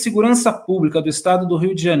Secretaria de Segurança Pública do Estado do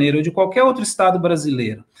Rio de Janeiro ou de qualquer outro estado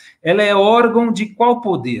brasileiro, ela é órgão de qual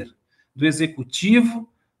poder? Do Executivo,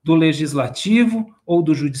 do Legislativo ou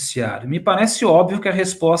do Judiciário? Me parece óbvio que a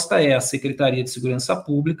resposta é a Secretaria de Segurança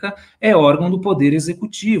Pública é órgão do Poder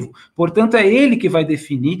Executivo. Portanto, é ele que vai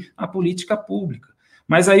definir a política pública.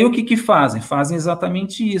 Mas aí o que fazem? Fazem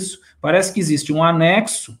exatamente isso. Parece que existe um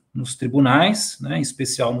anexo nos tribunais, né, em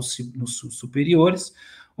especial nos superiores,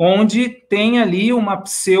 onde tem ali uma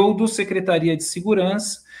pseudo-secretaria de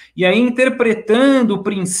segurança, e aí interpretando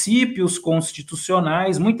princípios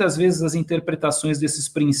constitucionais, muitas vezes as interpretações desses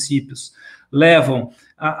princípios levam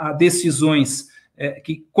a decisões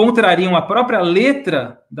que contrariam a própria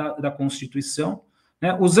letra da Constituição,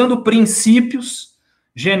 né, usando princípios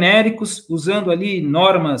genéricos, usando ali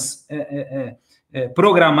normas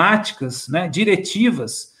programáticas, né,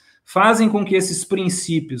 diretivas, fazem com que esses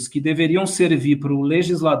princípios que deveriam servir para o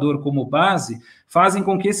legislador como base, fazem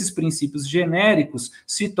com que esses princípios genéricos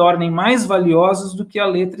se tornem mais valiosos do que a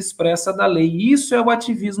letra expressa da lei. E isso é o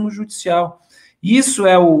ativismo judicial. Isso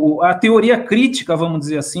é a teoria crítica, vamos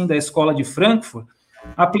dizer assim, da escola de Frankfurt,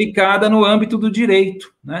 aplicada no âmbito do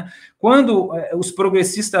direito, né? Quando os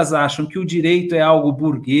progressistas acham que o direito é algo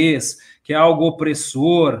burguês, que é algo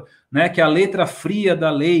opressor, né, que a letra fria da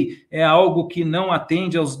lei é algo que não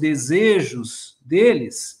atende aos desejos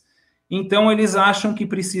deles, então eles acham que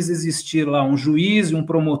precisa existir lá um juiz e um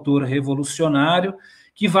promotor revolucionário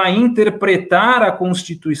que vai interpretar a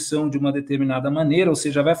Constituição de uma determinada maneira, ou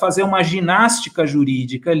seja, vai fazer uma ginástica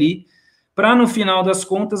jurídica ali, para, no final das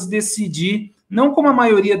contas, decidir, não como a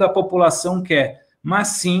maioria da população quer, mas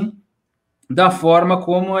sim da forma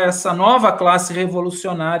como essa nova classe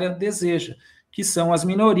revolucionária deseja, que são as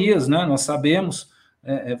minorias, né? Nós sabemos,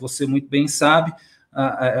 você muito bem sabe,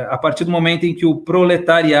 a partir do momento em que o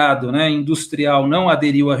proletariado, né, industrial não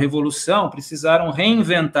aderiu à revolução, precisaram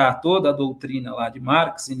reinventar toda a doutrina lá de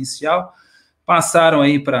Marx inicial, passaram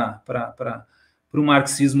aí para o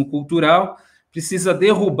marxismo cultural, precisa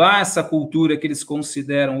derrubar essa cultura que eles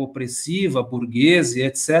consideram opressiva, burguesa,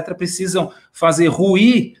 etc., precisam fazer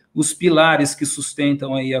ruir os pilares que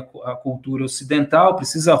sustentam aí a cultura ocidental,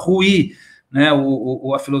 precisa ruir, né,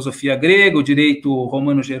 a filosofia grega, o direito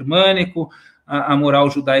romano-germânico, a moral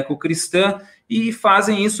judaico-cristã, e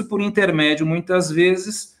fazem isso por intermédio, muitas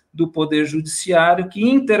vezes, do poder judiciário, que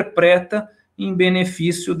interpreta em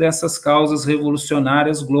benefício dessas causas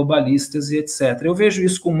revolucionárias, globalistas e etc. Eu vejo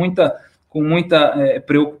isso com muita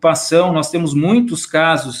preocupação. Nós temos muitos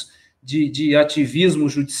casos de ativismo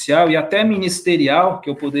judicial e até ministerial, que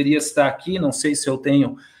eu poderia citar aqui, não sei se eu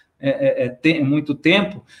tenho muito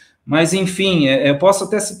tempo, mas, enfim, eu posso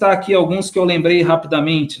até citar aqui alguns que eu lembrei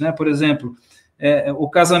rapidamente, né? Por exemplo, o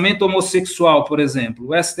casamento homossexual, por exemplo,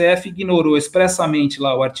 o STF ignorou expressamente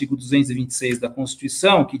lá o artigo 226 da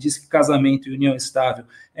Constituição, que diz que casamento e união estável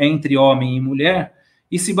é entre homem e mulher,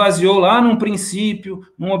 e se baseou lá num princípio,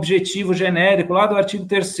 num objetivo genérico, lá do artigo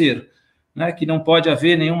 3º, né, que não pode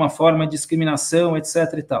haver nenhuma forma de discriminação, etc.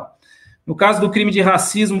 e tal. No caso do crime de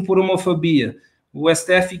racismo por homofobia, o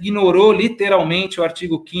STF ignorou literalmente o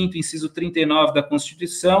artigo 5º, inciso 39 da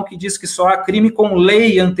Constituição, que diz que só há crime com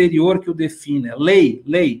lei anterior que o defina. Lei.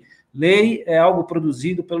 Lei é algo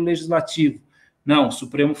produzido pelo Legislativo. Não, o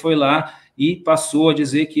Supremo foi lá e passou a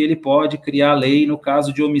dizer que ele pode criar lei no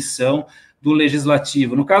caso de omissão do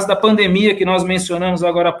Legislativo. No caso da pandemia, que nós mencionamos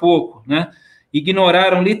agora há pouco, né,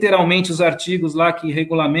 ignoraram literalmente os artigos lá que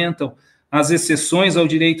regulamentam as exceções ao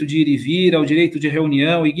direito de ir e vir, ao direito de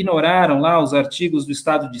reunião, ignoraram lá os artigos do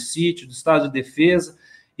estado de sítio, do estado de defesa,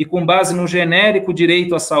 e com base no genérico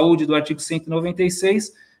direito à saúde do artigo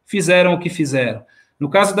 196, fizeram o que fizeram. No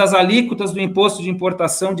caso das alíquotas do imposto de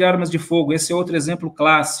importação de armas de fogo, esse é outro exemplo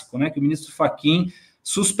clássico, né, que o ministro Fachin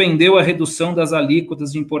suspendeu a redução das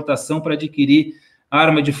alíquotas de importação para adquirir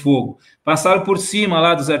arma de fogo. Passaram por cima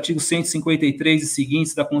lá dos artigos 153 e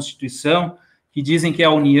seguintes da Constituição, que dizem que é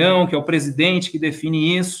a União, que é o presidente que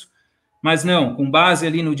define isso, mas não, com base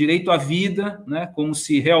ali no direito à vida, né, como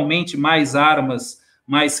se realmente mais armas,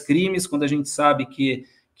 mais crimes, quando a gente sabe que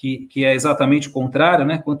é exatamente o contrário,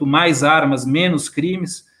 né, quanto mais armas, menos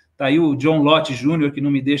crimes. Está aí o John Lott Jr., que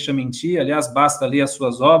não me deixa mentir, aliás, basta ler as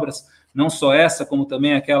suas obras, não só essa, como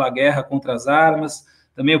também aquela guerra contra as armas,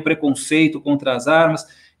 também o preconceito contra as armas.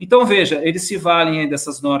 Então, veja, eles se valem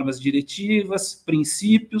dessas normas diretivas,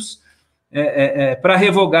 princípios, para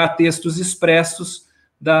revogar textos expressos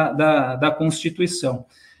da Constituição.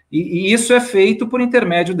 E isso é feito por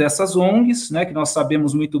intermédio dessas ONGs, né, que nós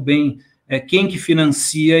sabemos muito bem quem que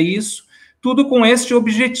financia isso, tudo com este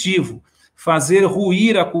objetivo, fazer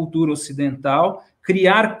ruir a cultura ocidental,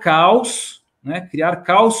 criar caos, né, criar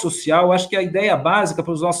caos social. Acho que a ideia básica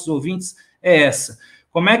para os nossos ouvintes é essa.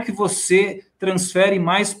 Como é que você transfere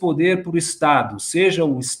mais poder para o Estado, seja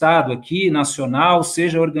o Estado aqui, nacional,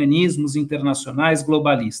 seja organismos internacionais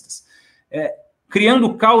globalistas?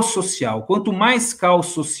 Criando caos social. Quanto mais caos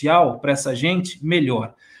social para essa gente,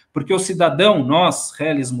 melhor. Porque o cidadão, nós,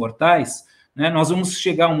 réis mortais, né, nós vamos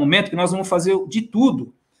chegar a um momento que nós vamos fazer de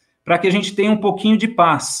tudo para que a gente tenha um pouquinho de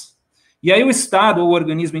paz. E aí o Estado ou o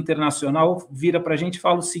organismo internacional vira para a gente e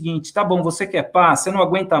fala o seguinte: tá bom, você quer paz, você não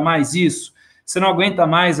aguenta mais isso, você não aguenta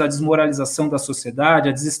mais a desmoralização da sociedade,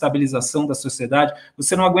 a desestabilização da sociedade,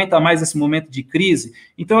 você não aguenta mais esse momento de crise.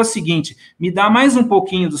 Então é o seguinte, me dá mais um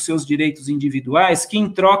pouquinho dos seus direitos individuais, que em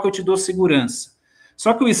troca eu te dou segurança.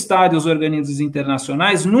 Só que o Estado e os organismos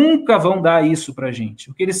internacionais nunca vão dar isso para a gente.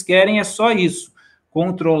 O que eles querem é só isso,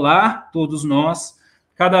 controlar todos nós,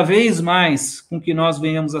 cada vez mais com que nós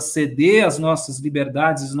venhamos a ceder as nossas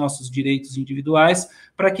liberdades, os nossos direitos individuais,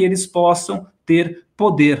 para que eles possam ter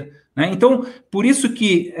poder. Né? Então, por isso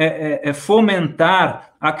que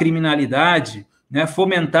fomentar a criminalidade, né,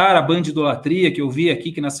 fomentar a bandidolatria, que eu vi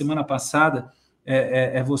aqui que na semana passada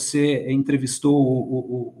você entrevistou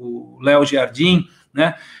o Léo Giardin,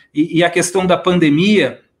 né? E a questão da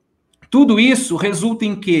pandemia, tudo isso resulta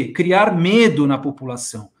em quê? Criar medo na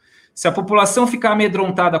população. Se a população ficar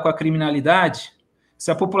amedrontada com a criminalidade, se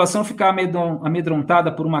a população ficar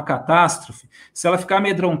amedrontada por uma catástrofe, se ela ficar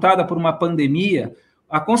amedrontada por uma pandemia,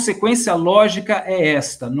 a consequência lógica é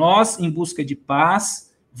esta: nós, em busca de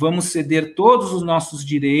paz, vamos ceder todos os nossos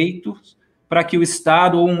direitos para que o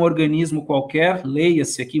Estado ou um organismo qualquer,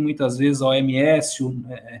 leia-se aqui muitas vezes a OMS,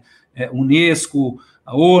 Unesco,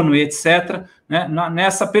 a ONU, etc., né,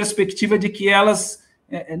 nessa perspectiva de que elas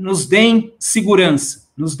nos deem segurança,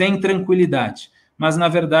 nos deem tranquilidade. Mas, na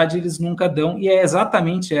verdade, eles nunca dão, e é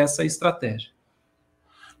exatamente essa a estratégia.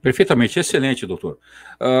 Perfeitamente, excelente, doutor.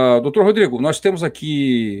 Doutor Rodrigo, nós temos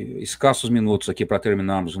aqui escassos minutos aqui para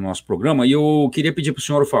terminarmos o nosso programa, e eu queria pedir para o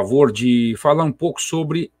senhor o favor de falar um pouco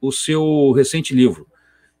sobre o seu recente livro,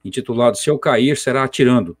 intitulado Se Eu Cair, Será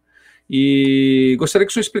Atirando. E gostaria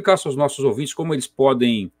que o senhor explicasse aos nossos ouvintes como eles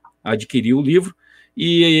podem adquirir o livro.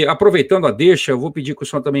 E, aproveitando a deixa, eu vou pedir que o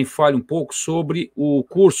senhor também fale um pouco sobre o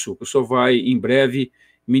curso que o senhor vai, em breve,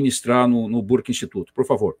 ministrar no Burke Instituto. Por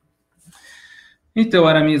favor. Então,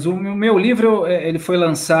 Aramis, o meu livro ele foi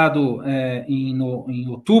lançado em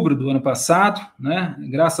outubro do ano passado, né?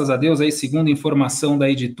 Graças a Deus, aí, segundo informação da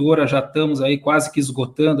editora, já estamos aí quase que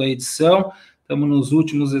esgotando a edição, estamos nos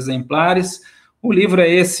últimos exemplares. O livro é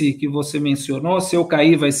esse que você mencionou, Se Eu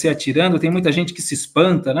Cair, Vai Ser Atirando. Tem muita gente que se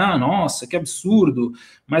espanta, né? Nossa, que absurdo,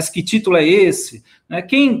 mas que título é esse?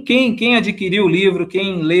 Quem adquiriu o livro,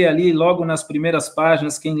 quem lê ali logo nas primeiras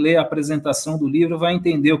páginas, quem lê a apresentação do livro, vai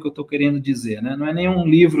entender o que eu estou querendo dizer, né? Não é nenhum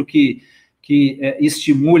livro que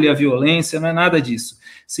estimule a violência, não é nada disso.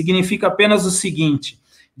 Significa apenas o seguinte: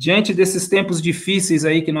 diante desses tempos difíceis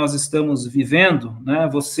aí que nós estamos vivendo, né,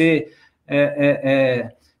 você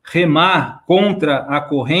remar contra a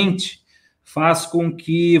corrente faz com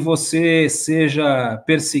que você seja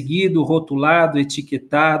perseguido, rotulado,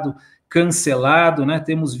 etiquetado, cancelado, né?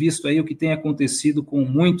 Temos visto aí o que tem acontecido com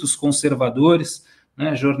muitos conservadores,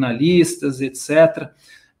 né, jornalistas, etc.,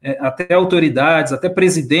 até autoridades, até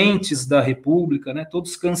presidentes da República, né,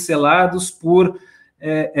 todos cancelados por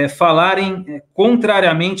falarem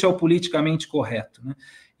contrariamente ao politicamente correto, né?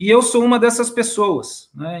 E eu sou uma dessas pessoas,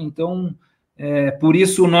 né? Então, por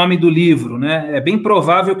isso o nome do livro, né? É bem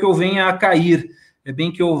provável que eu venha a cair, é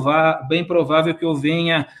bem provável que eu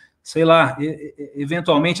venha, sei lá,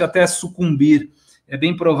 eventualmente até sucumbir, é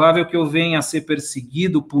bem provável que eu venha a ser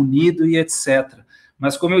perseguido, punido e etc.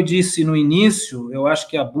 Mas, como eu disse no início, eu acho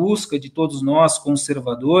que a busca de todos nós,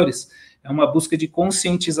 conservadores, é uma busca de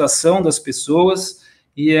conscientização das pessoas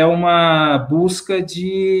e é uma busca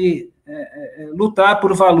de lutar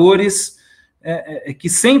por valores que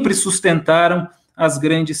sempre sustentaram as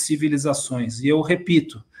grandes civilizações. E eu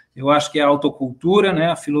repito, eu acho que é a autocultura,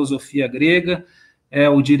 né, a filosofia grega,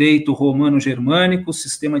 o direito romano-germânico, o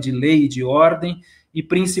sistema de lei e de ordem, e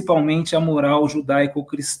principalmente a moral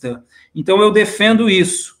judaico-cristã. Então eu defendo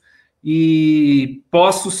isso, e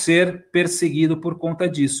posso ser perseguido por conta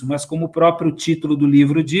disso, mas como o próprio título do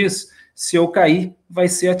livro diz, se eu cair, vai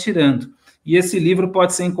ser atirando. E esse livro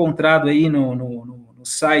pode ser encontrado aí no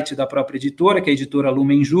site da própria editora, que é a editora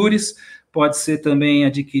Lumen Juris, pode ser também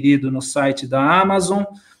adquirido no site da Amazon,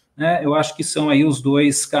 né? Eu acho que são aí os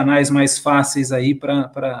dois canais mais fáceis aí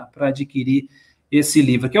para adquirir esse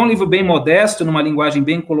livro, que é um livro bem modesto, numa linguagem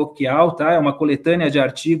bem coloquial, tá? É uma coletânea de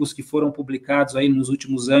artigos que foram publicados aí nos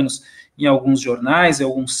últimos anos em alguns jornais, em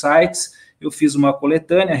alguns sites. Eu fiz uma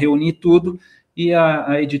coletânea, reuni tudo, e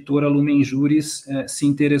a editora Lumen Juris se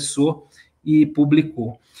interessou e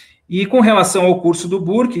publicou. E com relação ao curso do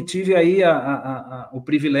Burke, tive aí o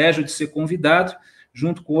privilégio de ser convidado,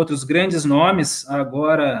 junto com outros grandes nomes,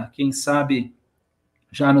 agora, quem sabe,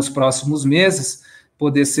 já nos próximos meses,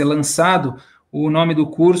 poder ser lançado. O nome do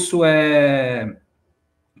curso é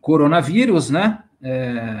Coronavírus, né?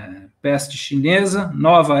 Peste chinesa,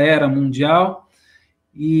 nova era mundial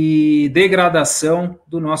e degradação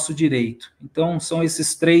do nosso direito. Então, são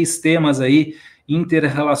esses três temas aí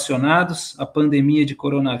interrelacionados: a pandemia de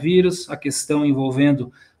coronavírus, a questão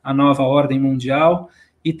envolvendo a nova ordem mundial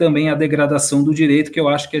e também a degradação do direito, que eu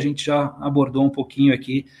acho que a gente já abordou um pouquinho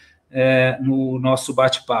aqui no nosso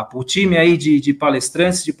bate-papo. O time aí de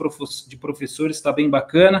palestrantes, de professores está bem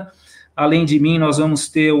bacana. Além de mim, nós vamos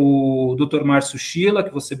ter o Dr. Márcio Schilla,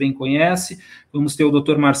 que você bem conhece, vamos ter o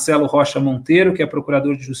Dr. Marcelo Rocha Monteiro, que é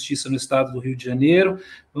procurador de Justiça no estado do Rio de Janeiro,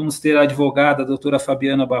 vamos ter a advogada a doutora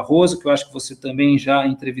Fabiana Barroso, que eu acho que você também já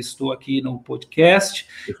entrevistou aqui no podcast,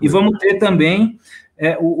 e vamos ter também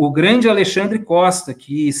é o grande Alexandre Costa,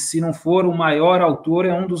 que, se não for o maior autor,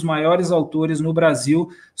 é um dos maiores autores no Brasil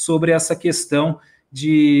sobre essa questão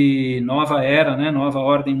de nova era, né, nova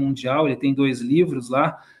ordem mundial. Ele tem 2 livros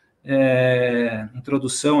lá,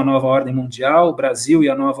 Introdução à Nova Ordem Mundial, Brasil e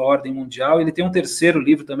a Nova Ordem Mundial. Ele tem um 3º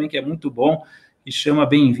livro também, que é muito bom, que chama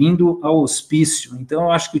Bem-vindo ao Hospício. Então,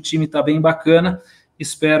 eu acho que o time está bem bacana.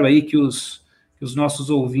 Espero aí que os nossos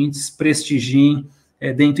ouvintes prestigiem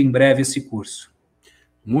dentro em breve esse curso.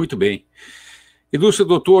 Muito bem. Ilustre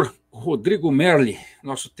doutor Rodrigo Merli,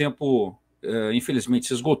 nosso tempo infelizmente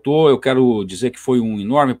se esgotou. Eu quero dizer que foi um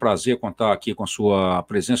enorme prazer contar aqui com a sua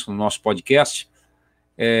presença no nosso podcast.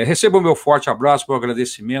 Receba o meu forte abraço, meu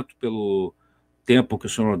agradecimento pelo tempo que o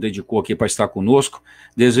senhor dedicou aqui para estar conosco.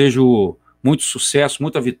 Desejo muito sucesso,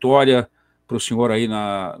 muita vitória para o senhor aí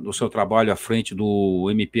no seu trabalho à frente do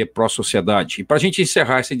MP Pró Sociedade. E para a gente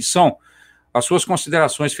encerrar essa edição, as suas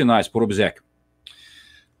considerações finais, por obséquio.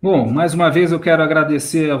 Bom, mais uma vez eu quero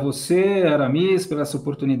agradecer a você, Aramis, pela essa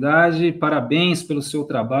oportunidade. Parabéns pelo seu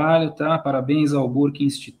trabalho, tá? Parabéns ao Burke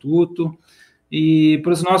Instituto. E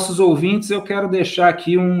para os nossos ouvintes, eu quero deixar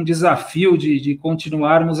aqui um desafio de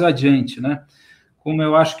continuarmos adiante, né? Como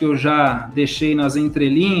eu acho que eu já deixei nas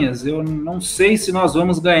entrelinhas, eu não sei se nós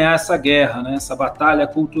vamos ganhar essa guerra, né? Essa batalha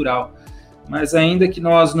cultural. Mas ainda que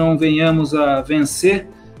nós não venhamos a vencer,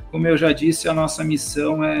 como eu já disse, a nossa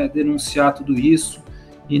missão é denunciar tudo isso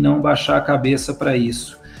e não baixar a cabeça para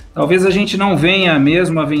isso. Talvez a gente não venha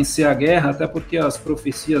mesmo a vencer a guerra, até porque as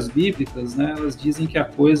profecias bíblicas, né, elas dizem que a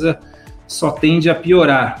coisa só tende a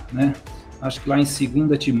piorar, né? Acho que lá em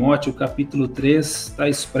 2 Timóteo, capítulo 3, está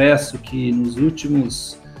expresso que nos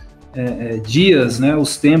últimos dias, né,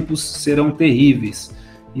 os tempos serão terríveis.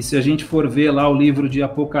 E se a gente for ver lá o livro de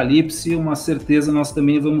Apocalipse, uma certeza nós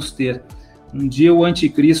também vamos ter. Um dia o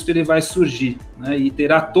anticristo ele vai surgir, né, e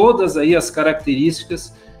terá todas aí as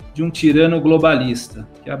características de um tirano globalista.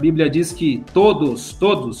 Que a Bíblia diz que todos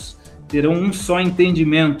terão um só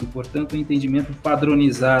entendimento, portanto um entendimento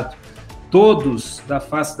padronizado. Todos da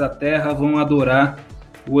face da terra vão adorar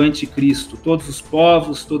o anticristo, todos os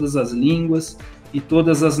povos, todas as línguas e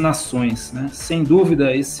todas as nações, né? Sem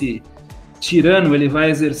dúvida, esse tirano ele vai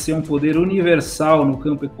exercer um poder universal no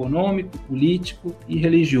campo econômico, político e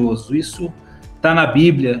religioso. Isso está na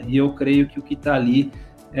Bíblia e eu creio que o que está ali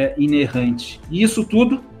é inerrante. E isso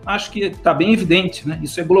tudo, acho que está bem evidente, né?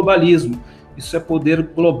 Isso é globalismo, isso é poder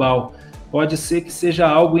global. Pode ser que seja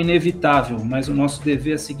algo inevitável, mas o nosso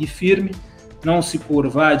dever é seguir firme, não se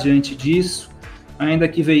curvar diante disso. Ainda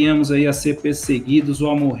que venhamos aí a ser perseguidos ou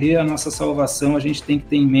a morrer, a nossa salvação a gente tem que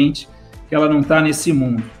ter em mente que ela não está nesse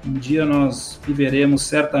mundo. Um dia nós viveremos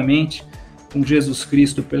certamente com Jesus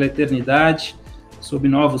Cristo pela eternidade, sob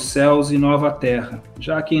novos céus e nova terra.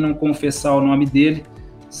 Já quem não confessar o nome dele,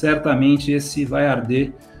 certamente esse vai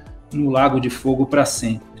arder no lago de fogo para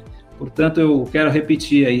sempre. Portanto, eu quero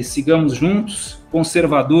repetir aí, sigamos juntos,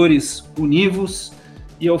 conservadores univos,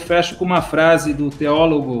 e eu fecho com uma frase do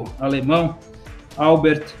teólogo alemão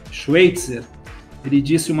Albert Schweitzer. Ele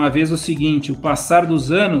disse uma vez o seguinte: o passar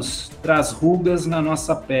dos anos traz rugas na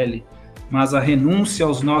nossa pele, mas a renúncia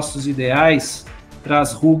aos nossos ideais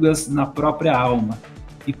traz rugas na própria alma.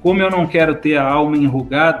 E como eu não quero ter a alma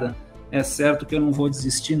enrugada, é certo que eu não vou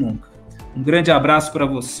desistir nunca. Um grande abraço para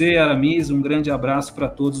você, Aramis, um grande abraço para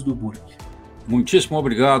todos do Burke. Muitíssimo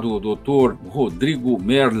obrigado, doutor Rodrigo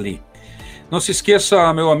Merli. Não se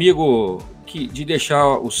esqueça, meu amigo, de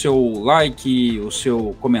deixar o seu like, o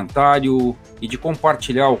seu comentário e de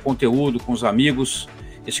compartilhar o conteúdo com os amigos,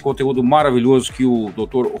 esse conteúdo maravilhoso que o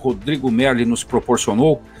doutor Rodrigo Merli nos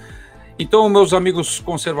proporcionou. Então, meus amigos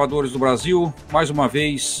conservadores do Brasil, mais uma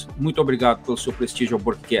vez, muito obrigado pelo seu prestígio ao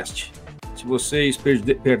Burkecast. Se vocês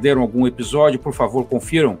perderam algum episódio, por favor,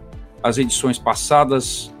 confiram as edições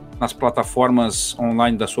passadas nas plataformas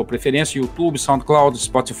online da sua preferência, YouTube, SoundCloud,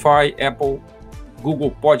 Spotify, Apple, Google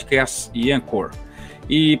Podcasts e Anchor.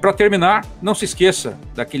 E para terminar, não se esqueça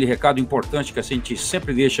daquele recado importante que a gente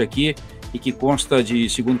sempre deixa aqui e que consta de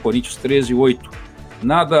 2 Coríntios 13:8.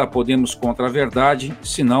 Nada podemos contra a verdade,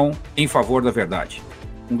 senão em favor da verdade.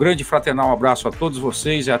 Um grande fraternal abraço a todos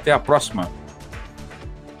vocês e até a próxima.